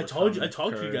 I talked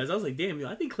to you guys. I was like, damn,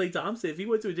 I think Klay Thompson, if he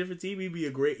went to a different team, he'd be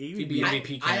a great. He'd be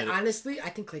MVP candidate. Honestly, I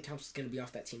think Klay Thompson's gonna be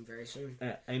off that team very soon.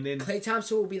 And then Klay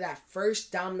Thompson will be that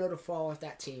first domino to fall off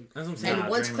that team. That's what I'm saying. And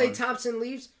once Klay Thompson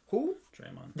leaves, who?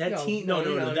 Draymond. That team.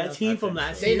 No. That team from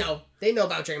last year. They know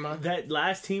about Draymond. That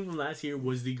last team from last year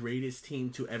was the greatest team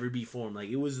to ever be formed. Like,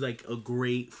 it was like a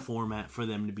great format for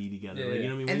them to be together. Yeah. Like, you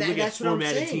know what I mean? And when that's what I'm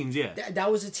saying. Teams, yeah.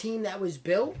 That was a team that was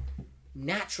built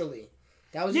naturally.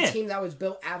 That was a team that was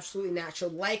built absolutely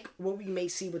natural, like what we may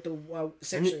see with the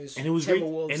Sixers, and it was great.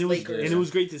 Lakers. And it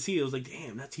was great to see. It was like,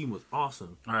 damn, that team was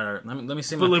awesome. All right. Let me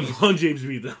see. But LeBron James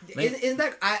beat them. Isn't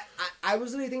that? I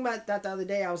was literally thinking about that the other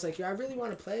day. I was like, I really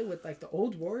want to play with like the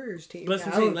old Warriors team. But that's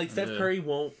what I'm saying. Like, Steph Curry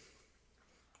won't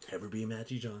ever be a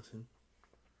Magic Johnson.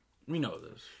 We know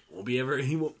this.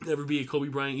 He won't ever be a Kobe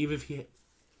Bryant,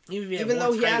 even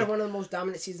though he had one of the most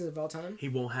dominant seasons of all time. He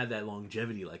won't have that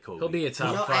longevity like Kobe. He'll be a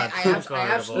top 5 I point guard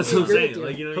of all time. absolutely agree with you.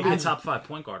 Like, He'll be a top 5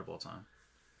 point guard of all time.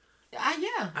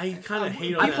 Yeah. I kind of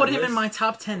hate on I that put him list, in my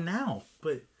top 10 now.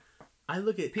 but I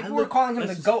look at people were calling him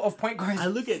the GOAT of point guards. I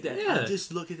look at that. Yeah. I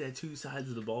just look at that two sides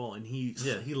of the ball, and he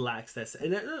lacks that.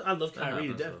 And I love Kyrie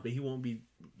to death, but he won't be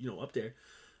up there.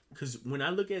 Because when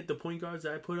I look at the point guards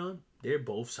that I put on, they're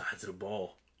both sides of the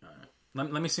ball. All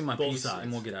right. Let me see my both piece, sides.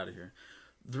 and we'll get out of here.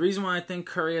 The reason why I think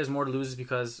Curry has more to lose is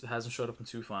because he hasn't showed up in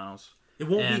 2 finals. It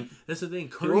won't be. That's the thing.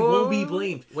 Curry won't be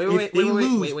blamed. Wait.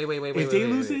 If they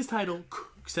lose this title,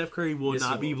 Steph Curry will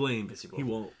not be blamed. Yes, he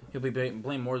won't. He'll be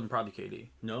blamed more than probably KD.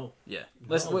 No. Yeah.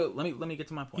 Let me get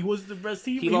to my point. He was the best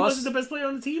team. He wasn't the best player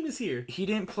on the team this year. He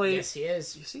didn't play. Yes, he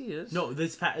is. Yes, he is. No,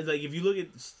 if you look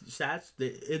at stats,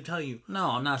 it'll tell you.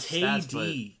 No, I'm not stats,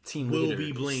 KD but team will leader.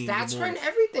 be blamed. Stats run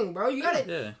everything, bro. You got it.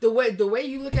 Yeah. The way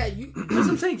you look at you. That's what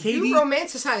I'm saying. KD. You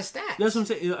romanticize stats. That's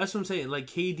what I'm saying. Like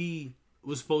KD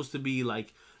was supposed to be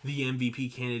like the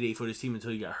MVP candidate for this team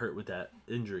until he got hurt with that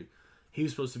injury. He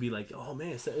was supposed to be like, oh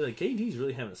man, like KD's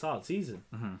really having a solid season.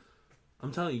 Mm-hmm.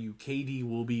 I'm telling you, KD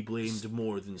will be blamed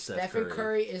more than Steph Curry. Stephen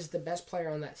Curry is the best player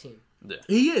on that team. Yeah.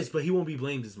 He is, but he won't be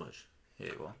blamed as much. Yeah,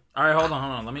 well. All right, hold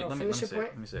on. Let me say point. it.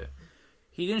 Let me say it.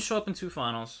 He didn't show up in 2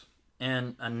 finals,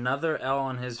 and another L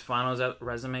on his finals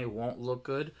resume won't look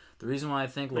good. The reason why I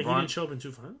think Wait, LeBron... he didn't show up in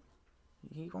 2 finals?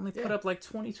 He only put up like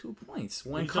 22 points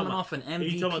when coming off an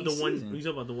MVP season. You talking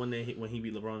about the one when he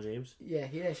beat LeBron James? Yeah,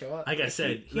 he didn't show up. Like I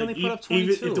said, he only put up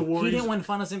 22. If the Warriors, he didn't win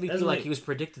Finals MVP like he was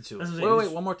predicted to.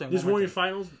 Wait, one more thing. This Warriors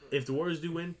finals, if the Warriors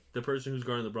do win, the person who's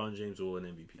guarding LeBron James will win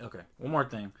MVP. Okay, one more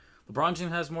thing. LeBron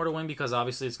James has more to win because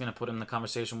obviously it's going to put him in the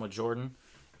conversation with Jordan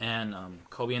and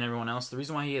Kobe and everyone else. The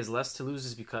reason why he has less to lose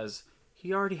is because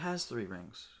he already has 3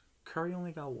 rings. Curry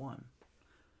only got 1.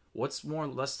 What's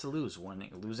less to lose?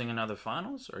 Losing another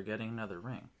finals or getting another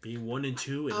ring? Being 1 and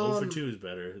 2 and 0 for 2 is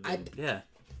better. Yeah.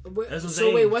 That's what I'm so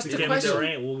saying. wait, what's the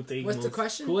question? What's the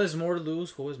question? Who has more to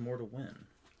lose? Who has more to win?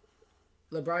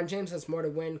 LeBron James has more to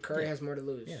win. Curry has more to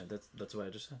lose. Yeah, that's what I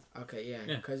just said. Okay,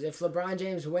 yeah. Because if LeBron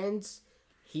James wins,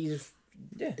 he's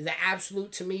the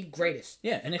absolute, to me, greatest.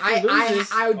 Yeah, and if he loses,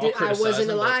 I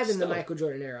wasn't alive in the Michael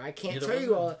Jordan era. I can't tell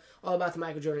you all about the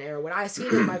Michael Jordan era. What I see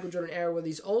in the Michael Jordan era were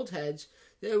these old heads.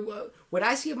 What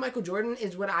I see of Michael Jordan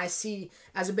is what I see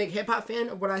as a big hip-hop fan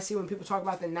of what I see when people talk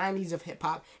about the 90s of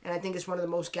hip-hop, and I think it's one of the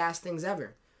most gas things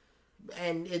ever.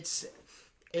 And it's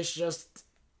just...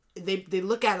 They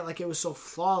look at it like it was so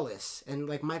flawless, and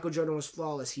like Michael Jordan was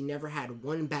flawless. He never had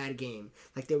one bad game.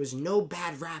 Like there was no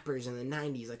bad rappers in the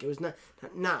 90s. Like it was not...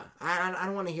 Nah, I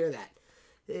don't want to hear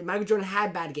that. Michael Jordan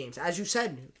had bad games. As you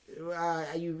said,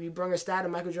 you brought a stat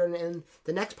of Michael Jordan in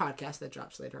the next podcast that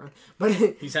drops later on. But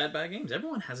he's had bad games.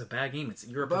 Everyone has a bad game.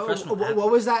 You're a professional athlete. What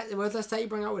was that stat you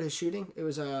brought out with his shooting? It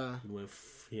was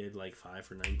he had like 5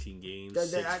 for 19 games.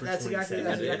 That's exactly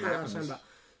what I was talking about.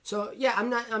 So yeah,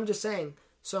 I'm just saying.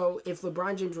 So if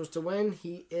LeBron James was to win,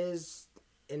 he is,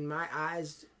 in my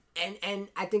eyes, and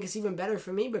I think it's even better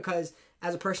for me because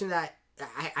as a person that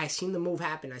I seen the move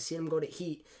happen, I seen him go to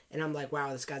Heat, and I'm like,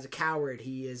 wow, this guy's a coward.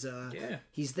 He is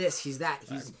he's this, he's that.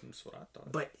 That's what I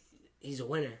thought. But he's a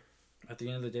winner. At the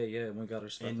end of the day, yeah, we got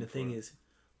respect. And the thing is,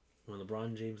 when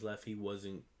LeBron James left, he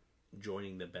wasn't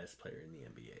joining the best player in the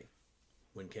NBA.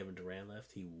 When Kevin Durant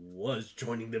left, he was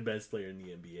joining the best player in the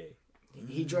NBA.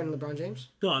 He joined LeBron James?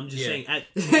 No, I'm just saying at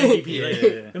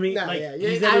MVP. I mean,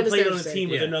 he's never played on a team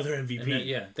with another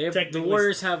MVP. The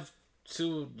Warriors have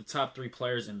 2 of the top 3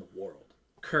 players in the world,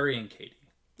 Curry and KD.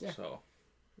 Yeah. So,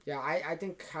 yeah, I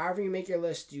think however you make your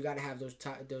list, you got to have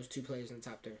those 2 players in the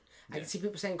top 3. I can see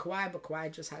people saying Kawhi, but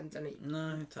Kawhi just hadn't done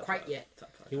it quite yet.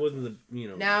 He wasn't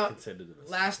now, considered the best.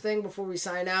 Last thing before we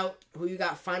sign out, who you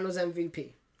got Finals MVP?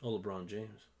 Oh, LeBron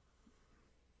James.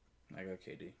 I got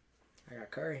KD. I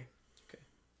got Curry.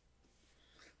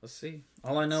 Let's see.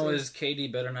 All I know is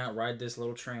KD better not ride this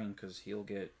little train because he'll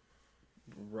get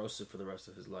roasted for the rest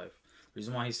of his life. The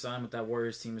reason why he signed with that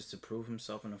Warriors team is to prove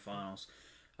himself in the finals.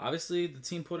 Obviously, the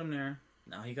team put him there.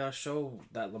 Now he got to show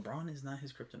that LeBron is not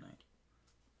his kryptonite.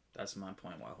 That's my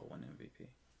point why he'll win MVP.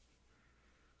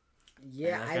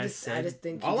 Yeah, I just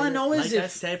think... All I know is I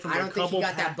don't think he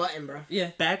got that button, bro.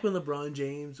 Yeah. Back when LeBron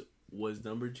James was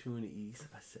number 2 in the East,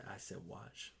 I said,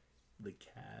 watch. The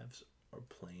Cavs are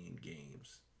playing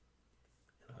games.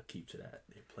 I'll keep to that.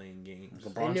 They're playing games.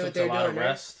 LeBron took a lot of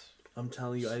rest. I'm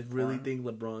telling you, I really think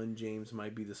LeBron James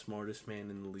might be the smartest man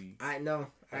in the league. I know.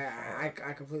 I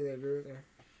completely agree with you.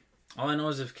 All I know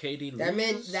is if KD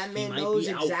loses, that man knows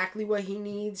exactly what he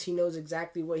needs. He knows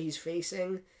exactly what he's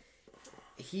facing.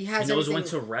 he has. He knows when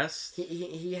to rest.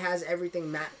 He has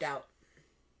everything mapped out.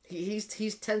 He's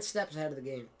 10 steps ahead of the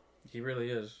game. He really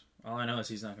is. All I know is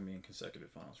he's not going to be in consecutive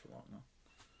finals for long now.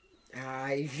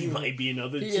 He might be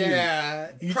another 2.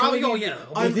 Yeah, probably. Oh yeah,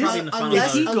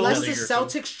 unless the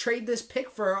Celtics trade this pick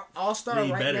for an All-Star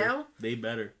now, they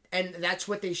better. And that's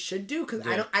what they should do, because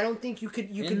I don't think you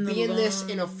could be in this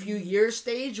in a few years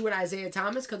stage with Isaiah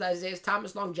Thomas, because Isaiah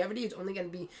Thomas' longevity is only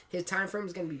going to be, his time frame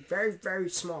is going to be very, very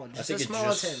small, just as small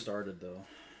as him. Started though.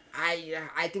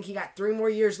 I think he got 3 more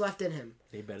years left in him.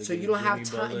 So you don't have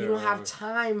time. You don't have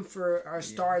time for a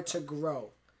star to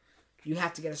grow. You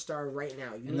have to get a star right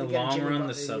now. In the long run,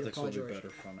 the Celtics will be better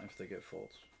from it if they get Fultz.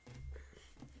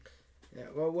 Yeah,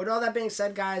 well, with all that being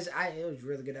said, guys, it was a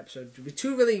really good episode.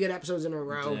 2 really good episodes in a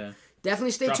row. Yeah.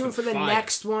 Definitely stay tuned for the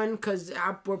next one, because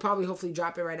we'll probably hopefully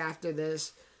drop it right after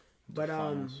this. But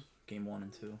Game 1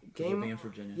 and 2. We'll be in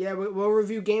Virginia. Yeah, we'll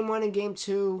review Game 1 and Game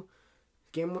 2.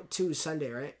 Game 2 is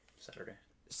Sunday, right? Saturday.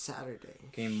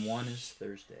 Game 1 is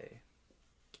Thursday.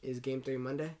 Is Game 3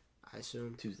 Monday? I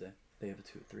assume Tuesday. They have a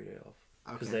 3-day off.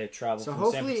 Okay. Because they travel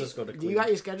from San Francisco to Cleveland. Do you got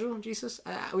your schedule, Jesus?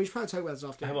 We should probably talk about this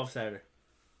off. I have off Saturday.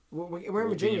 We're in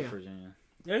Virginia.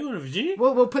 Yeah, you going to Virginia?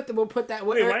 We'll put that.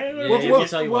 We'll air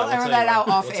that out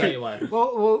off air.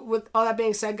 Well, with all that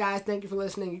being said, guys, thank you for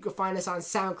listening. You can find us on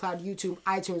SoundCloud, YouTube,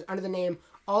 iTunes under the name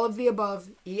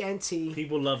AllOfTheAboveEnt.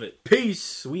 People love it.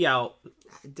 Peace. We out.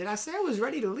 Did I say I was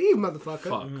ready to leave, motherfucker?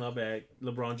 Fuck. My bad.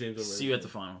 LeBron James over. See you at the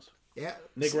finals. Yeah.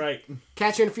 Nick Wright.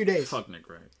 Catch you in a few days. Fuck Nick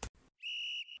Wright.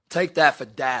 Take that for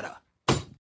data.